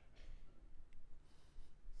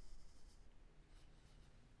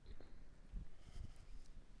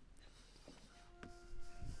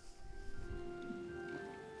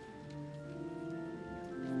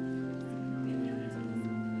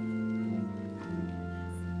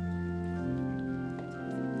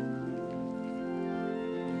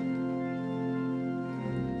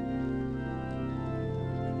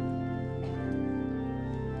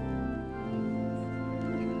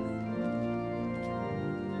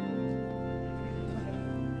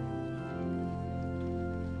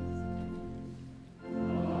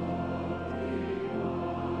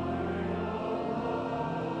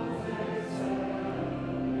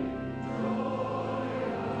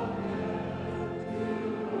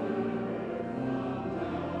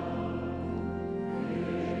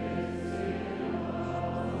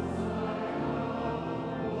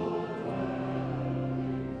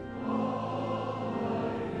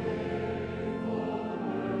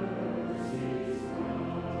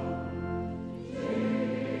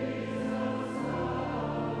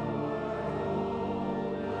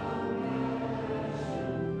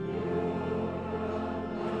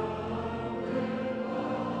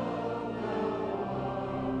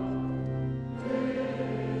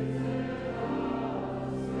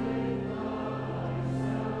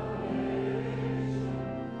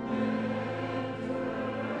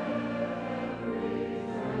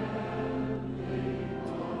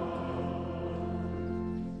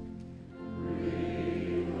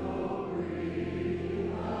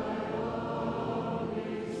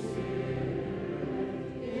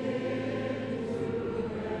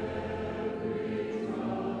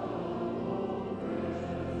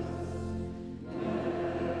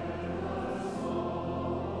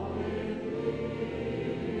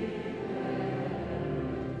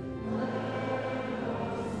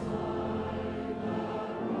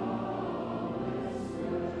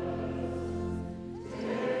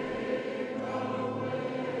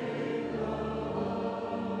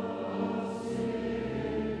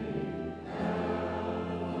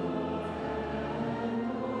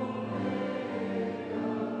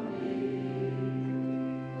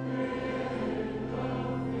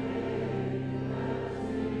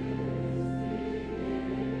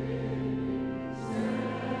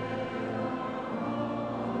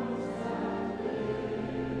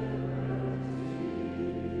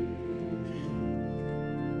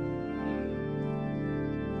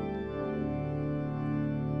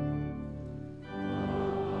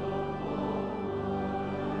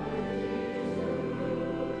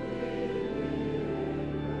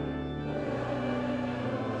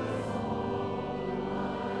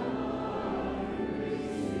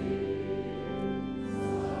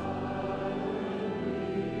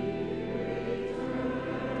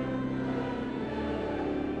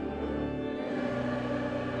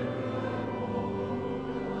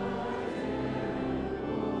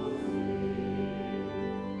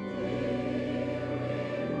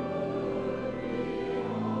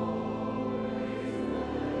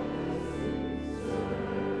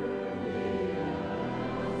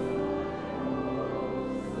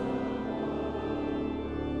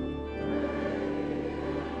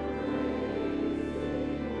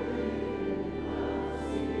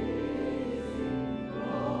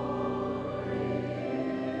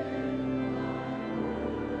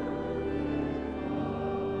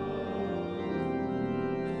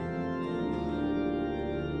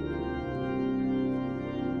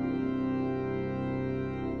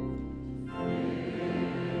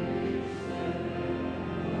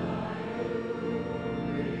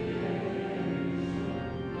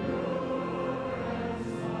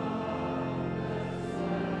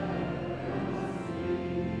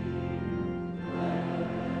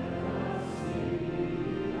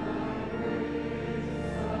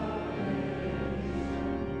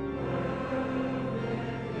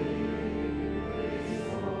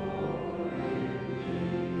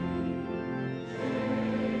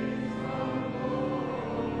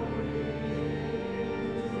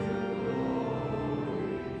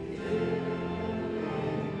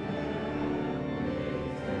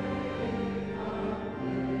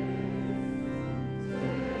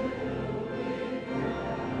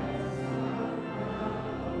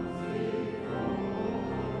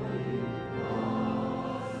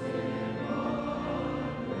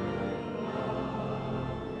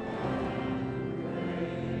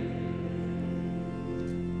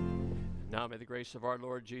 Now may the grace of our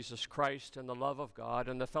Lord Jesus Christ and the love of God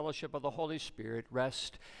and the fellowship of the Holy Spirit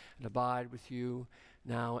rest and abide with you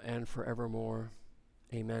now and forevermore.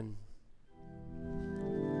 Amen.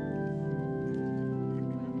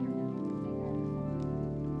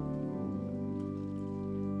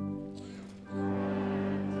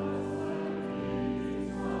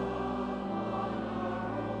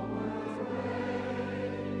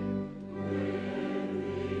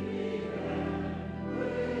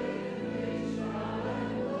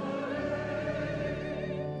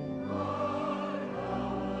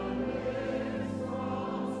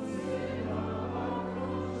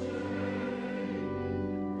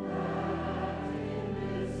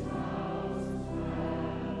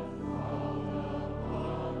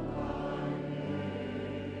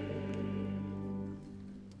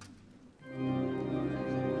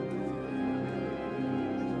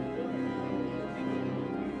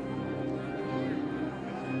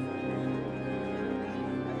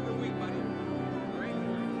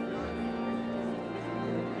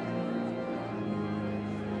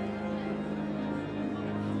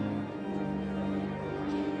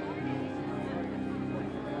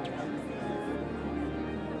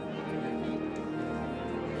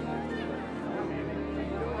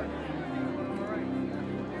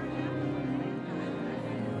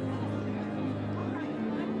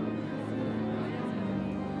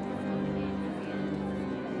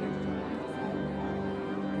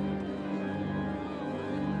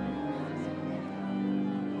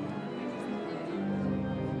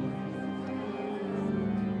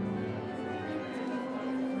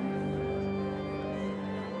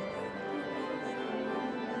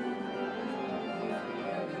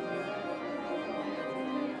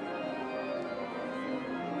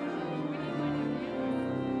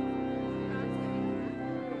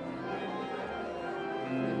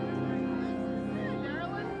 Thank you.